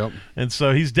game, yep. And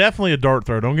so he's definitely a dart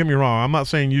thrower. Don't get me wrong. I'm not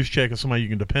saying use check is somebody you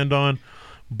can depend on,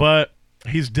 but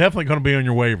he's definitely going to be on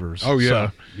your waivers. Oh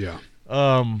yeah, so,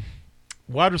 yeah.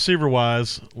 Wide receiver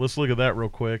wise, let's look at that real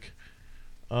quick.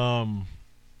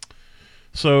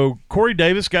 So Corey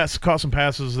Davis caught some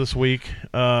passes this week.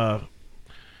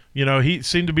 He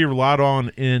seemed to be relied on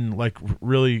in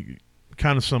really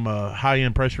kind of some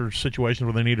high-end pressure situations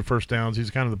where they needed first downs.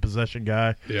 He's kind of the possession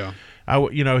guy. Yeah.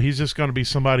 He's just going to be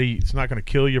somebody. It's not going to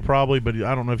kill you probably, but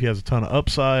I don't know if he has a ton of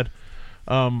upside.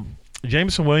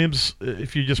 Jameson Williams,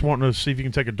 if you just want to see if you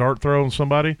can take a dart throw on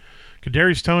somebody.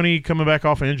 Kadarius Toney coming back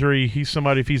off injury. He's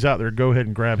somebody, if he's out there, go ahead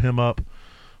and grab him up.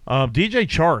 DJ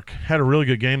Chark had a really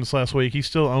good game this last week. He's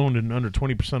still owned in under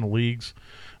 20% of leagues.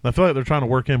 And I feel like they're trying to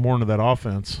work him more into that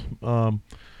offense. And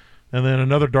then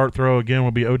another dart throw again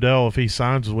would be Odell. If he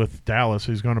signs with Dallas,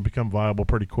 he's going to become viable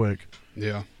pretty quick.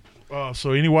 Yeah.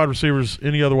 So any other wide receivers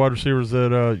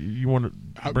that you want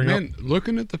to bring up?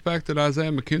 Looking at the fact that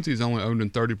Isaiah McKenzie's only owned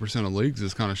in 30% of leagues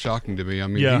is kind of shocking to me. I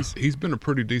mean, he's been a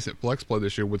pretty decent flex play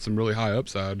this year with some really high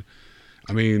upside.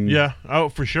 I mean, yeah,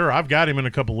 for sure. I've got him in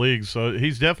a couple leagues, so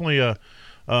he's definitely a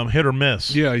hit or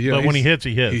miss. Yeah. But when he hits,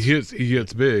 he hits. He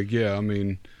hits big. Yeah,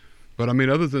 but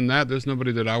other than that, there's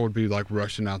nobody that I would be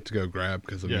rushing out to go grab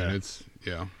because it's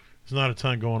not a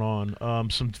ton going on.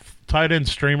 Some tight end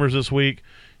streamers this week.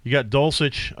 You got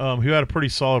Dulcich, who had a pretty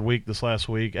solid week this last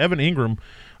week. Evan Ingram,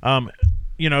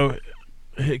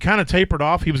 it kind of tapered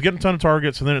off. He was getting a ton of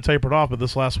targets, and then it tapered off. But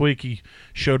this last week, he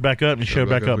showed back up, and he showed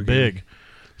back up big.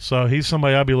 So he's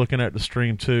somebody I'll be looking at to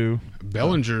stream too.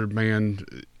 Bellinger, man,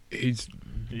 he's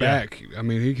back. I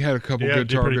mean, he had a couple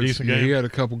good targets. He had a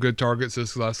couple good targets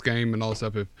this last game and all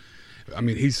stuff.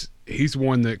 He's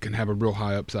one that can have a real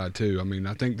high upside too. I mean,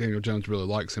 I think Daniel Jones really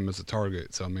likes him as a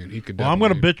target. So he could. Well, I'm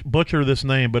going to butcher this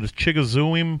name, but it's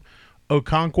Chigazuim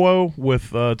Okonkwo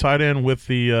with tight end with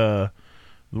the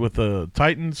with the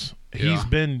Titans. Yeah. He's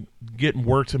been getting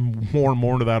worked more and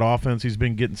more into that offense. He's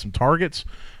been getting some targets.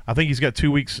 I think he's got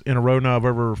 2 weeks in a row now of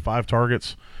over 5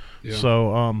 targets. Yeah.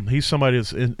 So he's somebody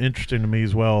that's interesting to me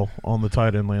as well on the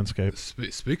tight end landscape.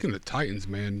 Speaking of Titans,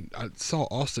 man, I saw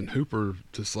Austin Hooper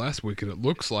this last week, and it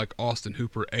looks like Austin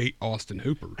Hooper ate Austin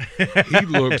Hooper. He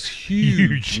looks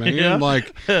huge, man. Yeah.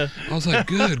 Like I was like,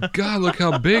 good God, look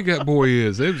how big that boy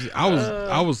is.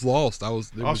 I was lost.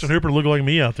 Austin Hooper looked like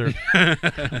me out there,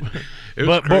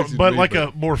 crazy but like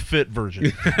a more fit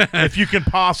version, if you can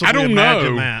possibly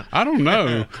imagine that. I don't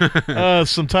know.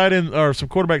 Some tight end or some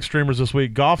quarterback streamers this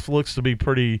week. Goff looks to be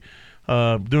doing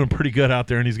pretty good out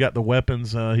there, and he's got the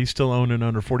weapons. He's still owning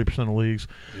under 40% of leagues.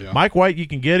 Yeah. Mike White, you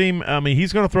can get him. I mean,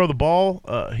 he's going to throw the ball.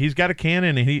 He's got a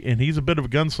cannon, and he's a bit of a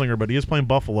gunslinger, but he is playing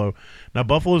Buffalo. Now,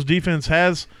 Buffalo's defense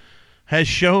has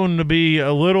shown to be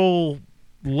a little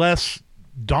less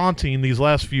daunting these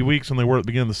last few weeks than they were at the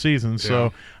beginning of the season.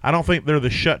 So I don't think they're the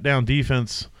shutdown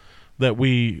defense that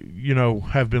we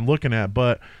have been looking at,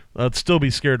 but I'd still be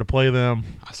scared to play them.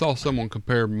 I saw someone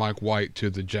compare Mike White to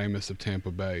the Jameis of Tampa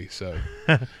Bay, so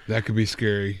that could be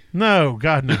scary. No,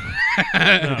 God, no.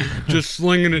 No. Just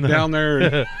slinging it down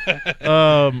there.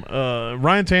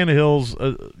 Ryan Tannehill's,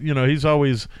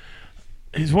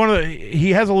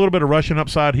 he has a little bit of rushing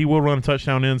upside. He will run a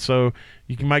touchdown in, so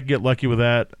you might get lucky with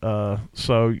that.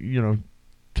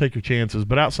 Take your chances.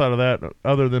 But outside of that,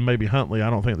 other than maybe Huntley, I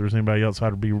don't think there's anybody else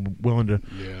I'd be willing to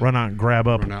run out and grab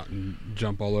up. Run out and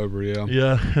jump all over, yeah.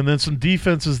 Yeah, and then some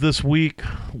defenses this week.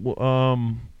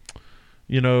 The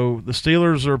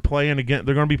Steelers are playing against.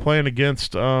 They're going to be playing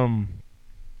against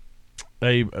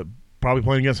probably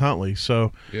playing against Huntley.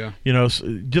 So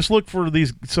just look for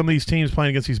some of these teams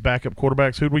playing against these backup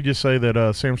quarterbacks. Who did we just say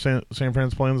that San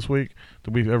Fran's playing this week?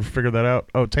 Did we ever figure that out?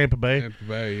 Oh, Tampa Bay. Tampa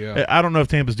Bay, yeah. I don't know if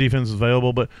Tampa's defense is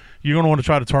available, but you're going to want to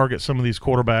try to target some of these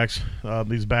quarterbacks,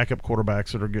 these backup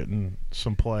quarterbacks that are getting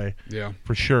some play. Yeah,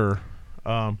 for sure.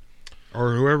 Or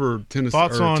whoever Tennessee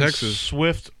thoughts or on Texas.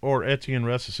 Swift or Etienne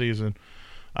rest of the season?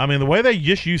 I mean, the way they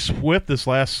just used Swift this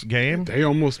last game, they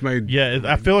almost made. Yeah,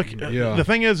 I feel like the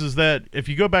thing is that if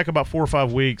you go back about 4 or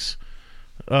 5 weeks,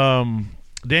 Dan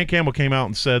Campbell came out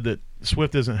and said that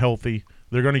Swift isn't healthy.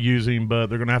 They're going to use him, but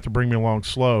they're going to have to bring me along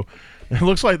slow. It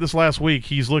looks like this last week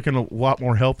he's looking a lot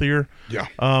more healthier. Yeah,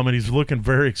 and he's looking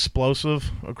very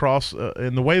explosive across.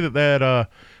 And the way that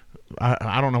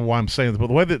I don't know why I'm saying this, but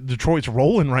the way that Detroit's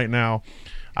rolling right now,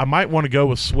 I might want to go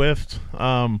with Swift.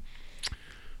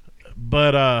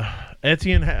 But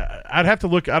Etienne, I'd have to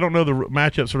look. I don't know the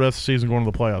matchups for the rest of the season going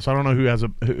to the playoffs. I don't know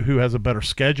who has a better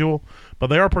schedule, but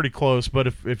they are pretty close. But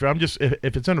if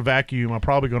it's in a vacuum, I'm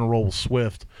probably going to roll with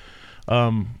Swift,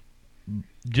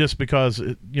 just because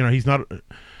he's not.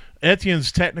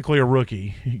 Etienne's technically a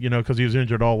rookie, because he was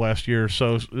injured all last year.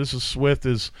 So Swift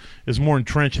is more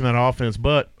entrenched in that offense.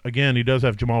 But again, he does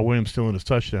have Jamal Williams still in his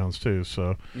touchdowns too.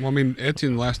 So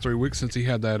Etienne the last 3 weeks since he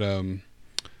had that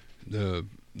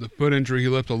the foot injury, he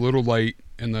left a little late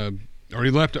he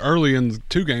left early in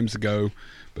 2 games ago,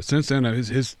 but since then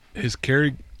his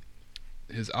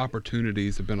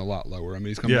opportunities have been a lot lower. I mean,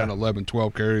 he's come down to 11,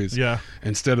 12 carries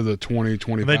instead of the 20,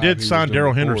 25. They did sign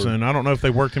Darrell Henderson. I don't know if they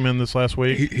worked him in this last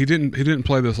week. He didn't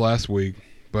play this last week,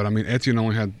 but I mean, Etienne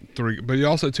only had 3. But he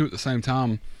also too at the same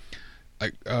time,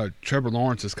 like Trevor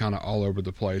Lawrence is kind of all over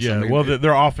the place. Yeah, I mean,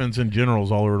 their offense in general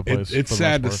is all over the place. It's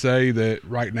sad to say that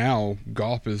right now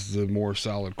Goff is the more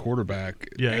solid quarterback.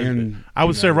 Yeah, and I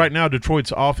would say right now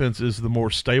Detroit's offense is the more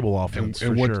stable offense,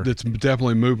 and it's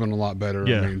definitely moving a lot better.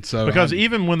 Yeah, I mean, so because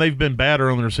even when they've been bad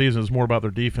early in their season, it's more about their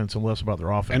defense and less about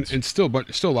their offense. And still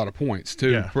a lot of points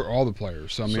too for all the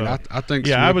players. So I mean, I think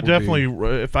I would definitely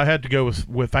if I had to go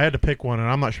with I had to pick one, and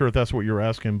I'm not sure if that's what you're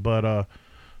asking, but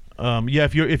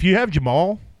if you have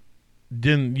Jamal.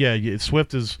 Then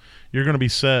Swift you're going to be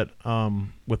set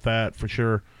with that for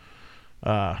sure.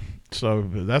 So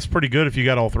that's pretty good if you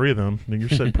got all 3 of them. Then you're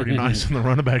set pretty nice in the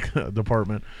running back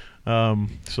department.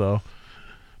 Some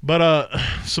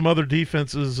other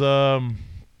defenses.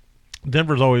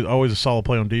 Denver's always a solid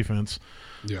play on defense.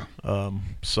 Yeah.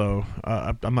 So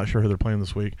I'm not sure who they're playing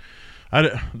this week. I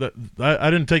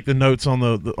didn't take the notes on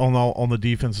the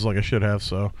defenses like I should have.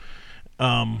 So.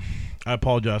 I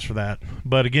apologize for that.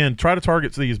 But, again, try to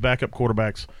target these backup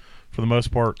quarterbacks for the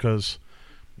most part because,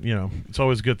 it's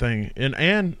always a good thing.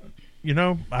 And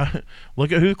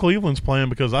look at who Cleveland's playing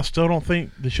because I still don't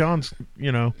think Deshaun's.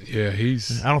 Yeah,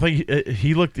 I don't think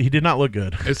he did not look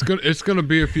good. It's gonna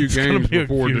be a few games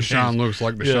before Deshaun looks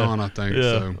like Deshaun. Yeah. I think.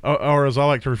 Yeah. So. Or as I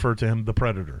like to refer to him, the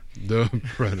Predator. The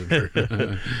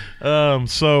Predator.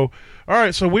 So. All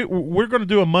right, so we're going to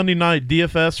do a Monday night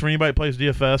DFS for anybody that plays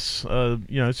DFS.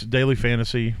 It's daily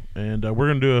fantasy, and we're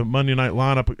going to do a Monday night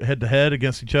lineup head to head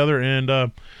against each other. And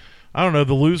I don't know,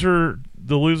 the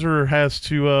loser has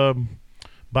to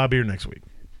buy beer next week.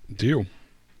 Deal.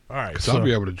 All right, because I'll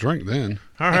be able to drink then.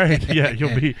 All right, yeah,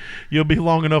 you'll be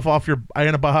long enough off your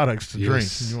antibiotics to drink.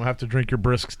 You won't have to drink your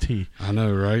brisk tea. I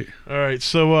know, right? All right,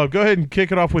 so go ahead and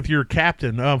kick it off with your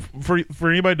captain. For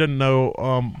anybody that doesn't know,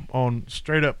 on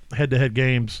straight up head to head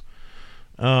games,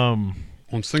 on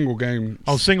single games,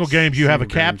 you have a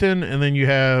captain, and then you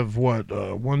have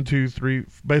 1, 2, 3,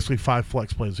 basically 5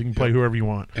 flex plays. You can play whoever you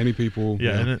want. Any people,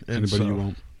 anybody you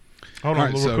want. Hold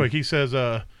on, real quick. He says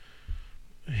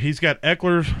he's got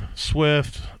Eckler,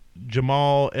 Swift,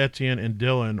 Jamal, Etienne, and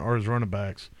Dillon are his running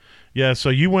backs. Yeah,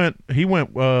 so he went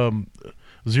 0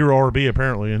 RB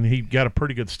apparently, and he got a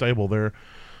pretty good stable there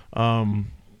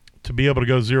to be able to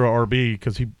go 0 RB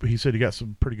because he said he got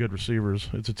some pretty good receivers.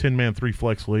 It's a 10-man 3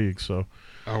 flex league, so.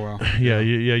 Oh wow. Yeah,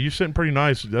 you're sitting pretty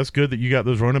nice. That's good that you got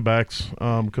those running backs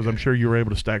because I'm sure you were able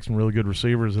to stack some really good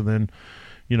receivers and then,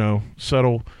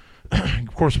 settle.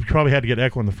 Of course, we probably had to get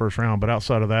Eckler in the first round, but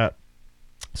outside of that.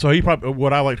 So he probably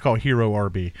what I like to call hero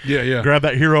RB. Yeah. Grab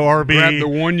that hero RB. Grab the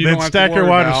one you then don't have stack to your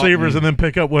worry wide about receivers and then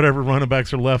pick up whatever running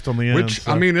backs are left on the end. Which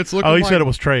I mean, it's looking. Oh, he like, said it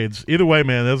was trades. Either way,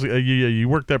 man, you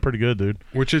worked that pretty good, dude.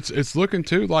 Which it's looking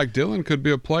too like Dillon could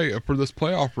be a play for this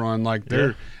playoff run. Like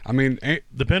I mean,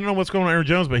 depending on what's going on with Aaron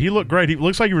Jones, but he looked great. He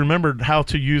looks like he remembered how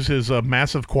to use his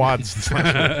massive quads.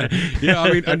 Yeah,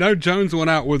 I mean, I know Jones went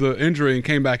out with an injury and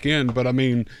came back in, but I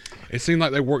mean. It seemed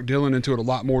like they worked Dillon into it a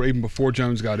lot more even before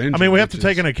Jones got injured. I mean, we have to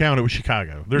take into account it was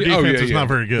Chicago. Their defense is not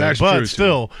very good. That's but true,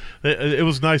 still, it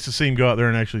was nice to see him go out there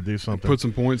and actually do something. Put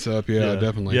some points up,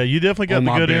 definitely. Yeah, you definitely got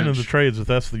the good bench. end of the trades if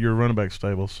that's your running back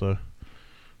stable. So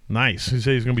nice. He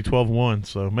said he's going to be 12-1.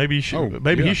 So maybe he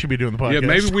should be doing the podcast. Yeah,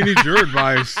 maybe we need your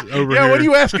advice over here. Yeah, what are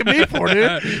you asking me for,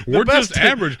 dude? We're just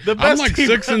average. I'm like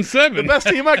 6 and 7. The best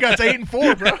team I got is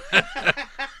 8-4, bro.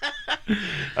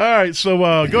 All right, so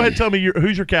go ahead and tell me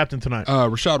who's your captain tonight.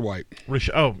 Rachaad White.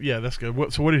 Oh, yeah, that's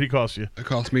good. So what did he cost you? It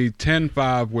cost me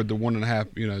 10.5 with the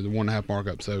 1.5, the 1.5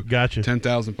 markup. So gotcha.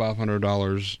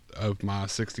 $10,500 of my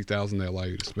 $60,000 they allow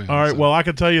you to spend. All right, well, I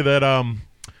can tell you that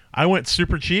I went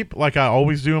super cheap, like I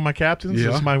always do in my captains.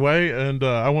 Yeah. That's my way, and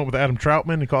I went with Adam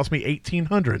Troutman. It cost me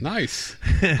 $1,800. Nice.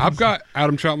 I've got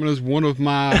Adam Troutman as one of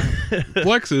my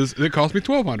flexes. It cost me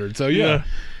 $1,200. So yeah.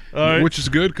 Right. Which is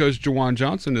good because Juwan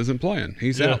Johnson isn't playing.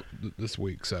 He's out this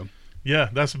week. So yeah,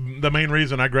 that's the main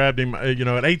reason I grabbed him. At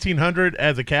 1,800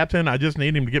 as a captain, I just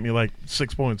need him to get me like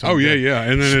 6 points. Oh yeah,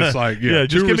 and then it's like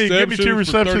just give me 2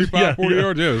 receptions, 35, 40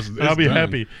 yards. Yeah, I'll be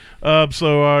happy.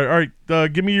 So all right,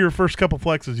 give me your first couple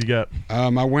flexes you got. I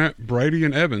went Brady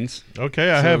and Evans.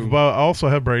 Okay, I also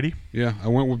have Brady. Yeah, I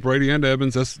went with Brady and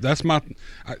Evans. That's my.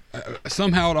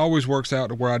 Somehow it always works out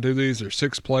to where I do these. There's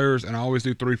 6 players, and I always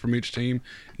do 3 from each team.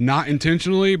 Not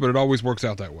intentionally, but it always works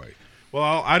out that way.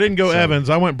 Well, I didn't go Evans.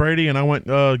 I went Brady, and I went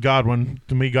Godwin.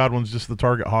 To me, Godwin's just the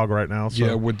target hog right now. So.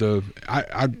 Yeah, with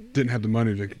I didn't have the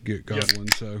money to get Godwin.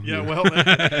 So well,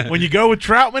 when you go with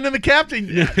Troutman and the captain,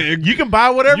 you can buy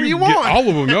whatever you want. All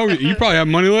of them. No, you probably have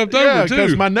money left over too.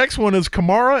 Because my next one is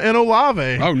Kamara and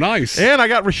Olave. Oh, nice. And I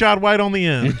got Rachaad White on the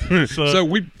end. So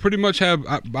we pretty much have.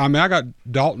 I mean, I got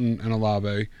Dalton and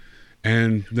Olave,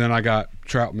 and then I got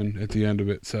Troutman at the end of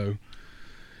it. So.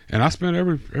 And I spent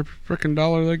every freaking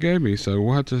dollar they gave me, so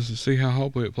we'll have to see how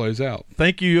hopefully it plays out.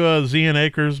 Thank you, Zian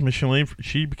Akers, Micheline.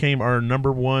 She became our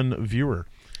 #1 viewer.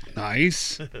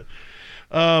 Nice.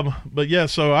 But yeah,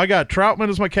 so I got Troutman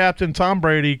as my captain, Tom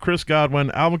Brady, Chris Godwin,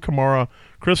 Alvin Kamara,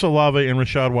 Chris Olave, and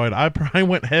Rachaad White. I probably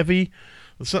went heavy.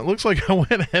 It looks like I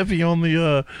went heavy on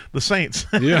the Saints.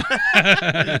 Yeah,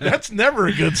 that's never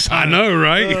a good sign. I know,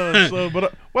 right?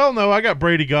 No, I got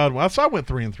Brady Godwin. So I went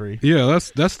 3 and 3. Yeah,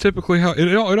 that's typically how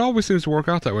it always seems to work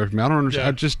out that way for me. I don't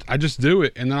understand. Yeah. I just do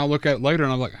it, and then I look at it later,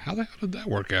 and I'm like, how the hell did that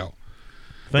work out?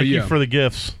 Thank you for the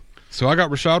gifts. So I got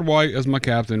Rachaad White as my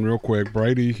captain, real quick.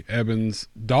 Brady, Evans,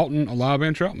 Dalton, Olave,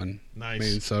 and Troutman. Nice. I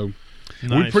mean, so.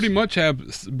 Nice. We pretty much have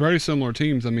very similar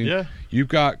teams. I mean, you've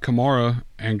got Kamara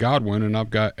and Godwin, and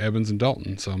I've got Evans and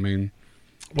Dalton. So, I mean.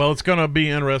 Well, it's going to be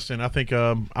interesting. I think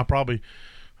I'm hoping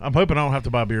I don't have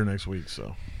to buy beer next week.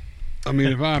 So. I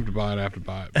mean, if I have to buy it, I have to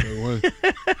buy it.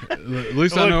 But at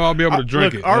least I know I'll be able to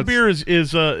drink it. Our beer is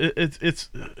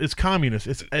it's communist.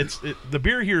 The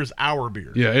beer here is our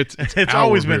beer. Yeah, it's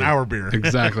always been our beer.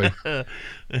 Exactly.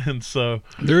 And so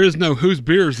there is no whose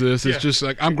beer is this. It's just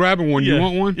like, I'm grabbing one. Yeah, you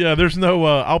want one? Yeah. There's no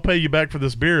I'll pay you back for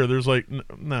this beer. There's like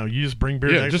no, you just bring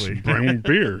beer. Yeah, next just week. bring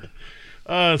beer.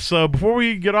 So before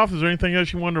we get off, is there anything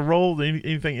else you wanted to roll?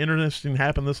 Anything interesting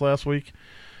happened this last week?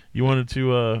 You wanted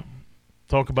to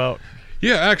talk about?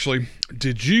 Yeah, actually,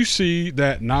 did you see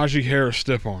that Najee Harris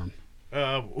stiff arm?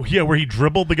 Yeah, where he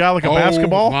dribbled the guy like a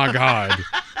basketball. Oh my God!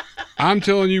 I'm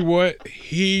telling you what,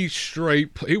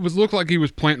 looked like he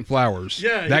was planting flowers.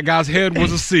 Yeah, that guy's head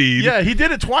was a seed. Yeah, he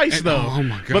did it twice though. Oh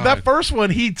my God! But that first one,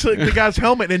 he took the guy's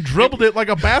helmet and dribbled it like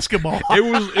a basketball.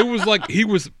 It was like he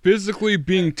was physically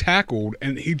being tackled,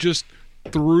 and he just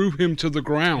threw him to the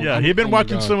ground. Yeah, he'd been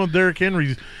watching some of Derrick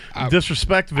Henry's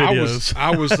disrespect videos.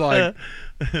 I was like,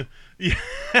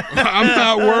 I'm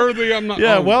not worthy. I'm not.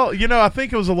 Yeah, well, I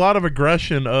think it was a lot of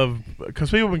aggression because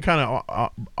people have been kind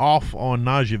of off on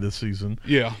Najee this season.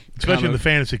 Yeah, especially in the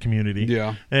fantasy community.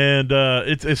 Yeah, and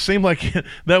it seemed like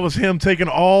that was him taking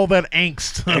all that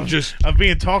angst of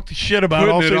being talked shit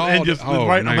about, and just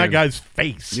right on that guy's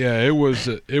face. Yeah, it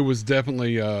was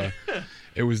definitely.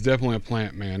 It was definitely a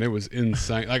plant, man. It was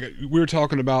insane. Like we were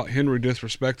talking about Henry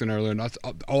disrespecting earlier, and that's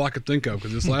all I could think of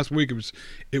because this last week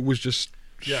it was just.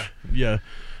 Yeah.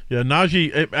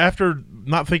 Najee, after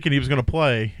not thinking he was going to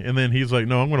play, and then he's like,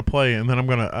 "No, I'm going to play, and then I'm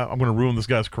going to ruin this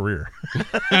guy's career."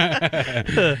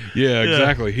 Yeah,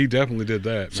 exactly. He definitely did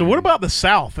that. So, what about the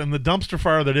South and the dumpster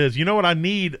fire that is? You know what I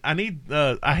need? I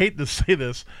hate to say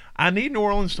this. I need New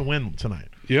Orleans to win tonight.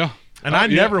 Yeah, and I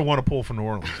never want to pull for New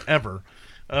Orleans ever.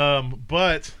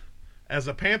 But as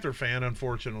a Panther fan,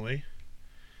 unfortunately,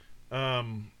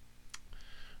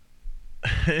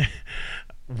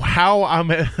 how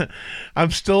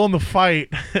I'm still in the fight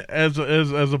as a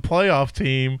playoff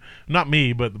team. Not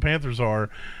me, but the Panthers are.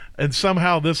 And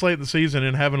somehow this late in the season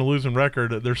and having a losing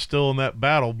record, they're still in that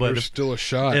battle. But there's still a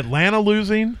shot. Atlanta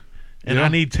losing, and I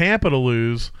need Tampa to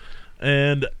lose.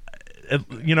 And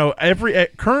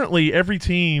currently every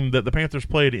team that the Panthers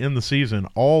played in the season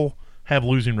all have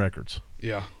losing records.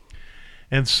 Yeah.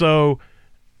 And so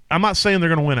I'm not saying they're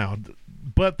going to win out,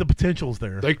 but the potential's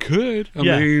there. They could. I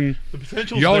mean, the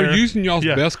potential's y'all there. Are using y'all's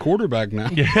best quarterback now.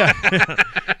 Yeah.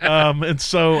 And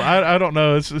so I don't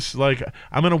know. It's just like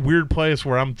I'm in a weird place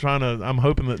where I'm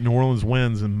hoping that New Orleans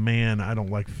wins, and man, I don't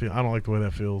like the way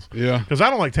that feels. Yeah. Because I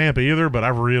don't like Tampa either, but I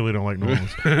really don't like New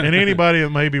Orleans. And anybody that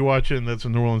may be watching that's a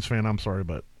New Orleans fan, I'm sorry,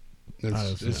 but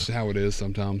it's how it is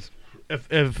sometimes.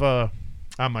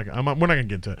 We're not gonna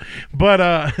get into it,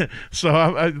 but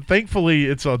so thankfully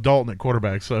it's a Dalton at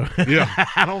quarterback, so yeah,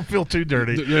 I don't feel too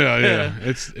dirty. Yeah.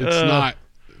 It's not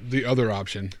the other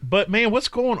option. But man, what's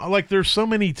going on? Like, there's so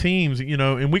many teams,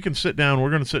 and we can sit down.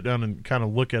 We're going to sit down and kind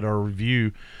of look at our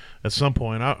review at some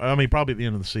point. I mean, probably at the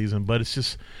end of the season, but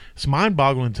it's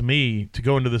mind-boggling to me to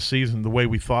go into this season the way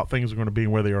we thought things were going to be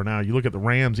and where they are now. You look at the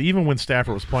Rams, even when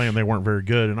Stafford was playing, they weren't very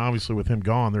good, and obviously with him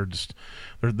gone,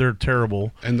 they're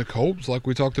terrible. And the Colts, like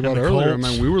we talked about earlier, Colts,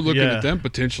 I mean, we were looking at them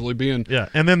potentially being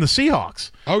and then the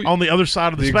Seahawks on the other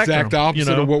side of the spectrum, exact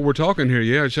opposite of what we're talking here.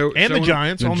 Yeah, and the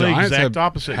Giants on the exact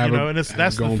opposite. And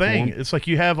that's the thing. It's like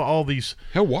you have all these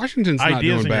Washington's ideas not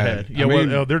doing in your bad. head.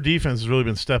 Yeah, their defense has really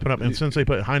been stepping up, and since they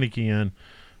put Heineke in,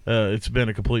 it's been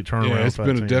a complete turnaround. Yeah, it's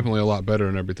been definitely a lot better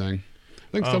and everything.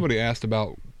 I think somebody asked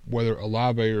about whether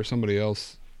Olave or somebody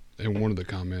else in one of the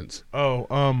comments.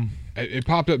 It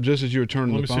popped up just as you were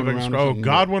turning the phone around.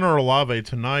 Godwin or Olave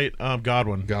tonight?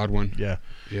 Godwin. Yeah.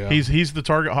 He's the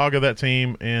target hog of that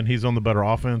team, and he's on the better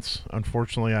offense.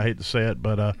 Unfortunately, I hate to say it,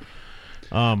 but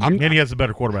and he has the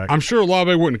better quarterback. I'm sure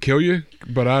Olave wouldn't kill you,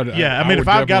 but I mean, if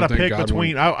I've got to pick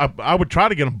between, I would try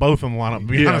to get them both in the lineup. To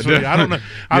be honest with you, I don't know.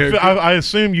 I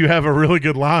assume you have a really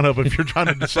good lineup if you're trying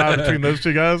to decide between those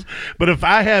two guys. But if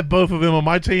I had both of them on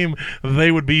my team,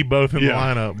 they would be both in the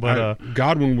lineup. But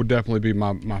Godwin would definitely be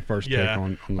my first pick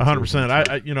on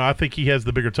 100%. I think he has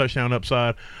the bigger touchdown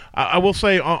upside. I will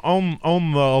say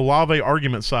on the Olave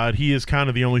argument side, he is kind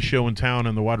of the only show in town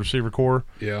in the wide receiver core.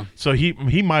 Yeah. So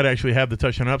he might actually have the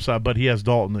touchdown upside, but he has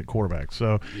Dalton at quarterback.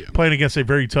 So playing against a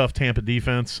very tough Tampa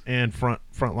defense and front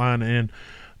line, and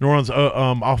New Orleans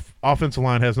offensive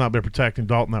line has not been protecting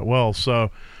Dalton that well. So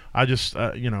I just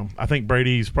I think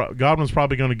Godwin's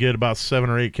probably going to get about 7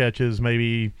 or 8 catches,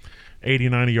 maybe 80,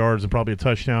 90 yards, and probably a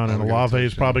touchdown. And Olave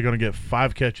is probably going to get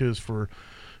 5 catches for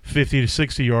 50 to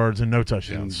 60 yards and no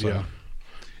touchdowns. Yeah.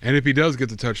 And if he does get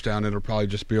the touchdown, it'll probably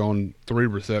just be on 3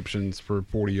 receptions for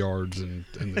 40 yards and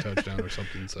the touchdown or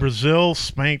something. So. Brazil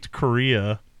spanked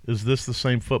Korea Is this the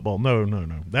same football? No.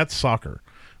 That's soccer.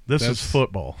 This is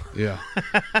football. Yeah.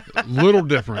 Little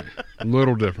different.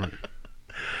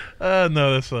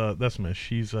 No, that's Miss.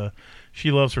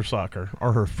 She loves her soccer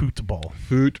or her football.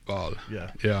 Football.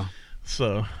 Yeah.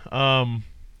 So,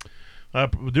 I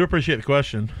do appreciate the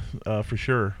question, for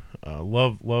sure.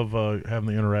 Love having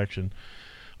the interaction.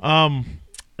 And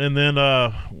then,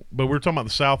 but we're talking about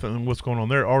the South and what's going on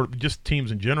there, or just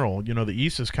teams in general. You know, the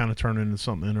East is kind of turning into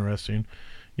something interesting.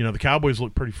 You know, the Cowboys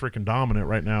look pretty freaking dominant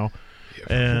right now.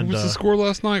 And what was the score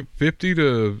last night? 50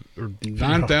 to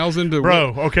 9,000 to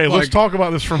bro. Okay, let's talk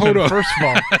about this from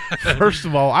First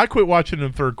of all, I quit watching in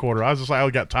the third quarter. I was just like, I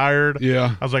got tired.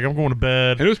 Yeah, I was like, I'm going to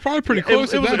bed. And it was probably pretty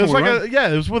close. It was like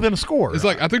it was within a score. It's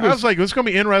like I was like, it's going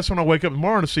to be interesting when I wake up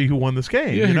tomorrow to see who won this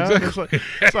game. Yeah, you know? exactly.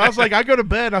 So I was like, I go to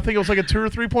bed. I think it was like a 2 or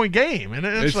 3 point game, and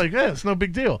it's like, it's no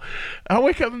big deal. I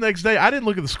wake up the next day. I didn't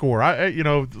look at the score.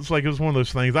 It's like it was one of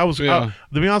those things. To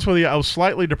be honest with you, I was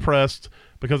slightly depressed,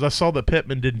 because I saw that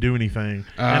Pittman didn't do anything,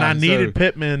 and I needed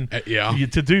Pittman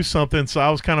to do something. So I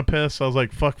was kind of pissed. I was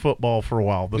like, "Fuck football" for a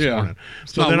while this morning.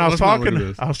 So then I was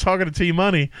talking to T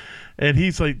Money, and he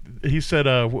said,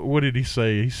 "What did he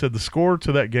say?" He said the score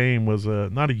to that game was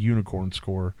not a unicorn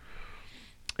score.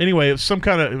 Anyway, it was some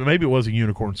kind of, maybe it was a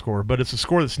unicorn score, but it's a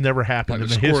score that's never happened in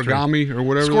the history. Scoregami or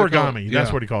whatever. Scoregami,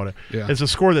 that's what he called it. Yeah. It's a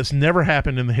score that's never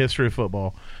happened in the history of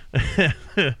football,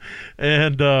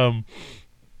 and.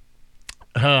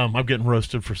 I'm getting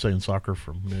roasted for saying soccer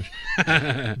from Mish.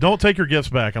 Don't take your gifts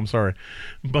back. I'm sorry,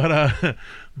 but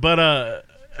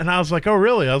and I was like, oh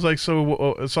really? I was like,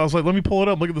 so I was like, let me pull it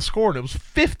up, look at the score, and it was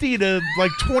 50 to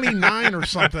like 29 or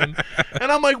something.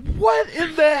 And I'm like, what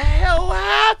in the hell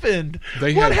happened?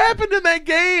 What happened in that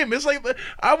game? It's like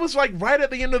I was like right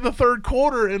at the end of the third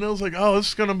quarter, and I was like, oh, this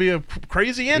is gonna be a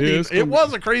crazy ending. It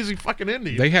was a crazy fucking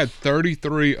ending. They had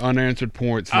 33 unanswered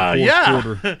points in the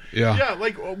fourth quarter. Yeah.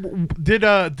 Like, did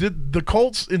the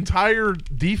Colts' entire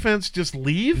defense just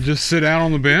leave? Just sit down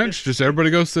on the bench? Just everybody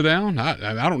go sit down?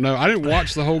 I don't know. I didn't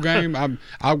watch the whole game.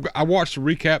 I watched the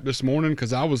recap this morning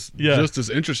because I was just as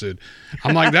interested.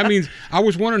 I'm like, that means I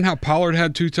was wondering how Pollard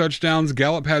had 2 touchdowns,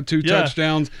 Gallup had 2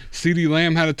 touchdowns, CeeDee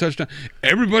Lamb had a touchdown.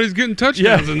 Everybody's getting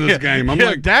touchdowns in this game. I'm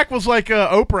like, Dak was like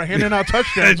Oprah handing out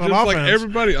touchdowns on offense. Like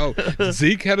everybody. Oh,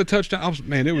 Zeke had a touchdown.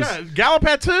 Gallup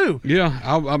had 2. Yeah,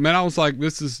 I was like,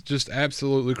 this is just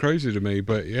absolutely crazy to me.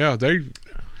 But yeah,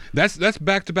 that's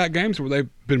back-to-back games where they've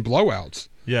been blowouts.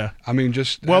 Yeah, I mean,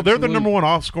 just they're the number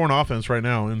one scoring offense right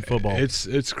now in football.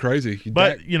 It's crazy,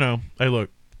 but hey,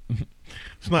 look,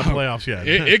 it's not playoffs yet.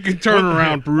 It can turn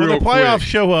around real quick. When the playoffs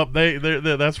show up,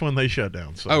 that's when they shut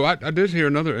down. So. Oh, I did hear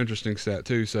another interesting stat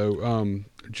too. So,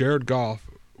 Jared Goff,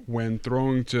 when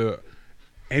throwing to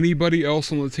anybody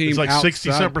else on the team, it's like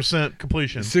 60%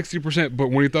 completion, 60%.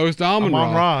 But when he throws to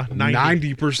Amon-Ra,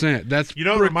 90%. That's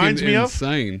it reminds me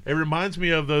insane. It reminds me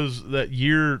of those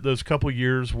couple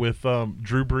years with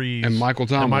Drew Brees and Mike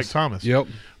Thomas. Yep.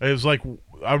 It was like,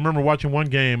 I remember watching one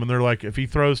game, and they're like, if he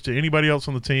throws to anybody else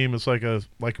on the team, it's like a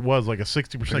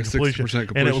 60% completion,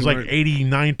 and it was like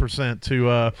 89%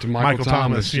 to Michael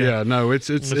Thomas. Yeah, no,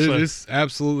 it's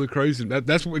absolutely crazy.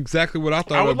 That's exactly what I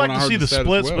thought. I would like to see the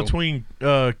splits well. between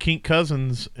Kink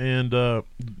Cousins and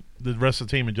the rest of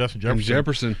the team and Justin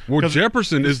Jefferson. Well,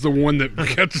 Jefferson is the one that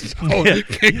catches all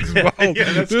Kink's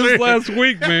balls. This last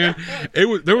week, man,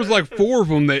 there was like 4 of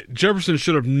them that Jefferson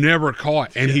should have never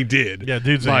caught, and he did. Yeah,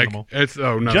 dude's an animal.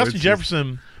 Justin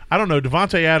Jefferson. I don't know.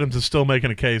 Devontae Adams is still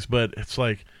making a case, but it's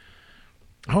like,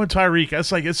 and Tyreek.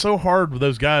 It's so hard with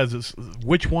those guys. It's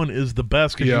which one is the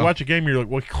best? Because you watch a game, you're like,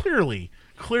 well, clearly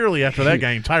after that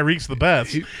game, Tyreek's the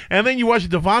best. And then you watch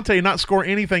Devontae not score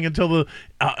anything until the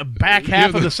back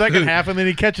half of the second half, and then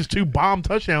he catches 2 bomb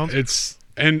touchdowns. It's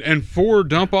and 4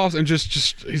 dump offs, and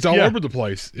just he's all over the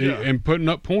place and putting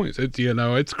up points.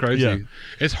 It's crazy. Yeah.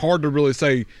 It's hard to really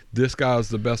say this guy's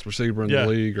the best receiver in the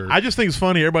league. I just think it's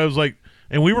funny. Everybody was like,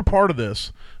 and we were part of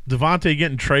this. Devontae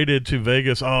getting traded to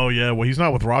Vegas. Oh, yeah, well, he's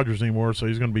not with Rodgers anymore, so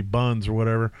he's going to be buns or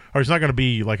whatever. Or he's not going to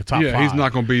be like a top 5. Yeah, he's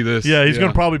not going to be this. Yeah, he's going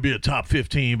to probably be a top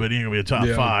 15, but he ain't going to be a top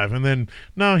 5. And then,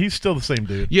 no, he's still the same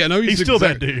dude. Yeah, no, he's still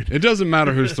that dude. It doesn't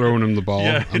matter who's throwing him the ball.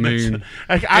 I mean,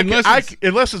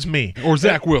 unless it's me. Or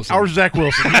Zach Wilson.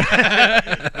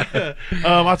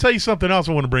 I'll tell you something else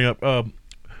I want to bring up.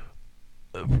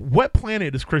 What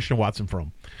planet is Christian Watson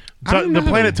from? The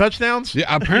Planet Touchdowns?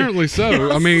 Yeah, apparently so.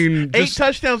 Yes. I mean, 8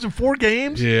 touchdowns in 4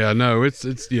 games? Yeah, no, it's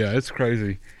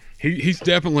crazy. He's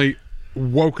definitely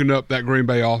woken up that Green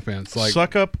Bay offense. Like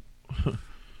Suck up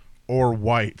or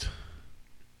White?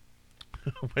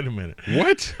 Wait a minute.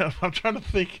 What? I'm trying to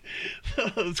think.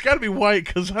 It's got to be White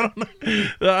because I don't know.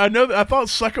 I thought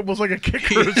Suckup was like a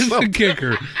kicker. Or He's something. a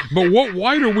kicker. But what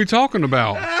White are we talking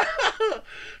about?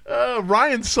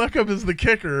 Ryan Suckup is the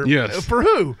kicker. Yes. For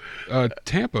who?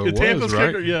 Tampa was, Tampa's right?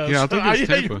 kicker, yes. Yeah, I think it's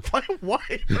You're Tampa. playing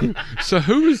White. So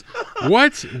who's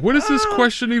what? What does this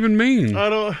question even mean? I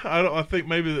don't. I think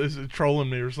maybe it's trolling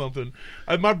me or something.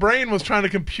 My brain was trying to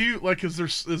compute. Like, is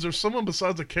there someone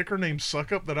besides a kicker named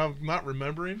Suckup that I'm not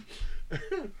remembering?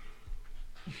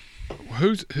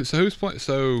 Who's playing?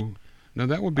 So no,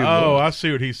 that would be. Oh, Lewis. I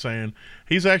see what he's saying.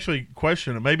 He's actually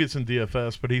questioning it. Maybe it's in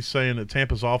DFS, but he's saying that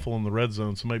Tampa's awful in the red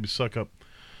zone, so maybe Suckup.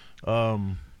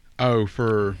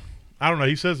 For I don't know.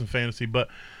 He says in fantasy, but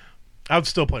I would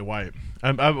still play White.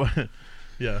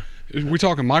 Yeah. we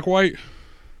talking Mike White?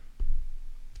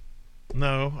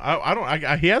 No, I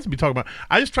don't. He has to be talking about.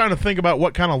 I'm just trying to think about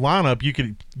what kind of lineup you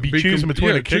could be choosing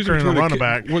between a kicker and a running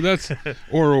back. Well, that's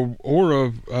or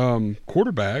a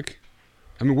quarterback.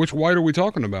 I mean, which White are we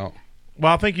talking about?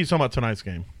 Well, I think he's talking about tonight's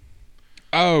game.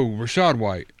 Oh, Rashad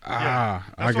White. That's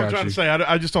I what got I'm trying you. to say.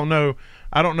 I just don't know.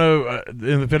 I don't know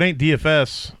if it ain't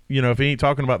DFS. If he ain't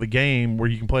talking about the game where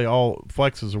you can play all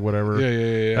flexes or whatever.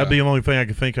 Yeah. That'd be the only thing I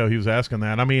could think of. He was asking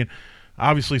that. I mean,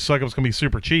 obviously Suckup's gonna be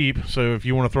super cheap. So if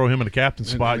you want to throw him in the captain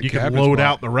spot, you can load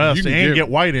out the rest and get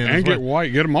White in. And get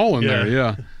White. Get them all in there.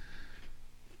 Yeah.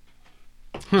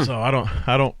 Huh. So I'm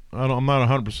not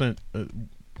 100%.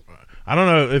 I don't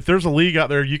know if there's a league out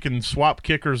there you can swap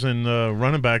kickers and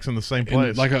running backs in the same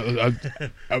place, like a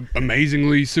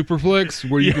amazingly super flex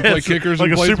where you can play kickers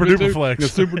like and a play super duper flex. A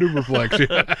super duper flex.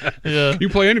 Yeah. Yeah. You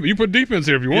play you put defense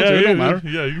here if you want to. It don't matter.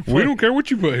 Yeah, you We don't care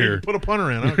what you put here. put a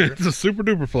punter in. I don't care. It's a super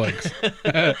duper flex.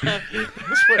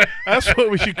 That's what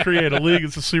we should create. A league.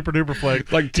 It's a super duper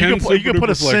flex. Like 10 you can put a super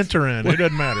duper flex. center in. It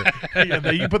doesn't matter.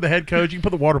 You can put the head coach. You can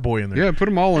put the water boy in there. Yeah, put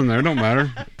them all in there. It don't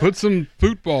matter. Put some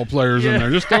football players in there.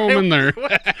 Just throw them in there.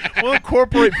 We'll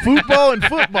incorporate football and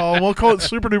football, and we'll call it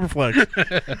super duper flex.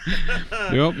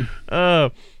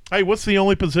 Yep. Hey, what's the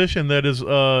only position that is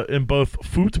in both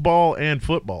football and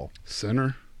football?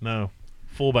 Center. No,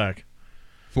 fullback.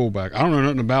 Fullback. I don't know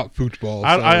nothing about football.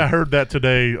 I heard that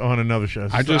today on another show.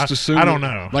 I just assumed. I don't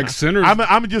know. Like center.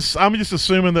 I'm just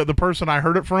assuming that the person I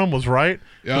heard it from was right.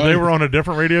 Yeah, they were on a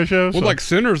different radio show. Well, so. like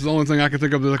center is the only thing I can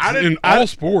think of in all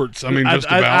sports. I mean, just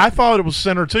about. I thought it was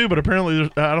center too, but apparently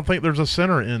I don't think there's a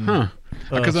center in.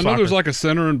 Because I know there's like a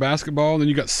center in basketball, and then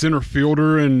you got center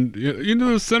fielder, and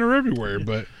there's center everywhere.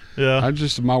 But yeah, I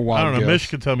just my wild. I don't know. Guess. Mish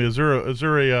can tell me. Is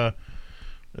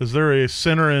there a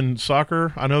center in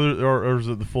soccer? I know there, or is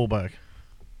it the fullback?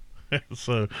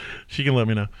 So she can let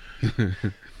me know.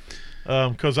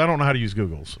 Because I don't know how to use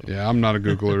Google. So. Yeah, I'm not a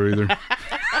Googler either.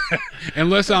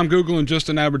 Unless I'm Googling Just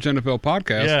an Average NFL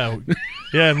Podcast.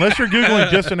 Yeah. Unless you're Googling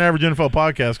Just an Average NFL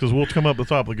Podcast, because we'll come up the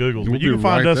top of the Googles. But you can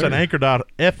find us at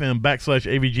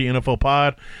anchor.fm/AVG NFL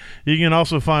Pod. You can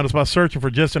also find us by searching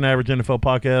for Just an Average NFL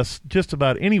Podcast just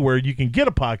about anywhere you can get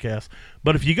a podcast.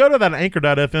 But if you go to that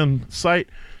anchor.fm site,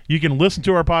 you can listen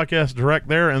to our podcast direct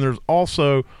there, and there's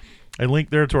also a link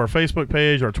there to our Facebook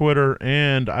page, our Twitter,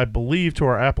 and I believe to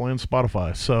our Apple and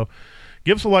Spotify. So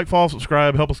give us a like, follow,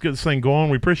 subscribe, help us get this thing going.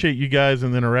 We appreciate you guys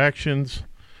and the interactions.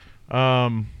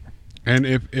 And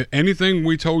if anything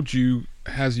we told you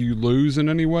has you lose in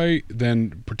any way,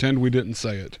 then pretend we didn't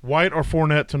say it. White or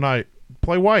Fournette tonight?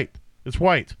 Play White. It's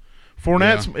White.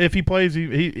 Fournette's, if he plays,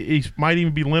 he might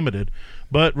even be limited.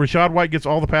 But Rashad White gets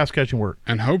all the pass catching work.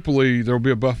 And hopefully there will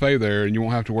be a buffet there, and you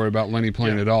won't have to worry about Lenny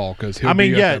playing at all because he'll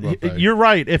be at that buffet. You're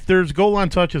right. If there's goal line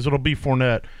touches, it'll be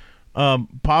Fournette,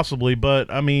 possibly. But,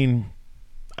 I mean,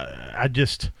 I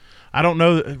don't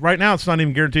know. Right now it's not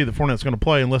even guaranteed that Fournette's going to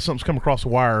play unless something's come across the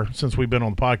wire since we've been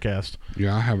on the podcast.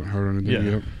 Yeah, I haven't heard anything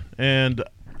yet. And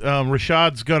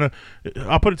Rashad's going to –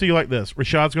 I'll put it to you like this.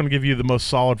 Rashad's going to give you the most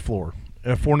solid floor.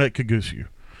 Fournette could goose you.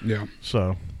 Yeah.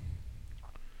 So –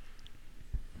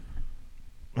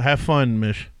 have fun,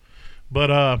 Mish.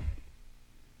 But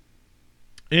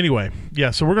anyway,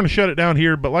 so we're going to shut it down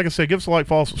here. But like I said, give us a like,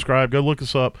 follow, subscribe. Go look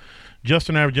us up. Just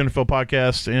an Average NFL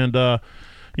Podcast. And,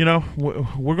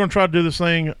 we're going to try to do this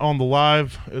thing on the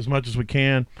live as much as we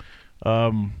can.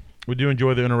 We do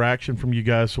enjoy the interaction from you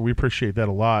guys, so we appreciate that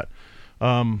a lot.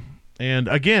 And,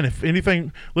 again, if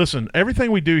anything, listen,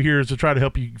 everything we do here is to try to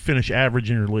help you finish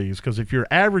average in your leagues. Because if you're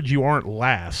average, you aren't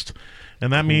last.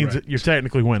 And that means that you're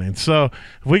technically winning. So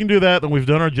if we can do that, then we've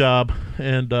done our job.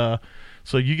 And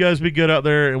so you guys be good out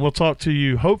there, and we'll talk to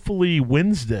you hopefully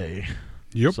Wednesday.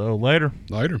 Yep. So later.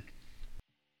 Later.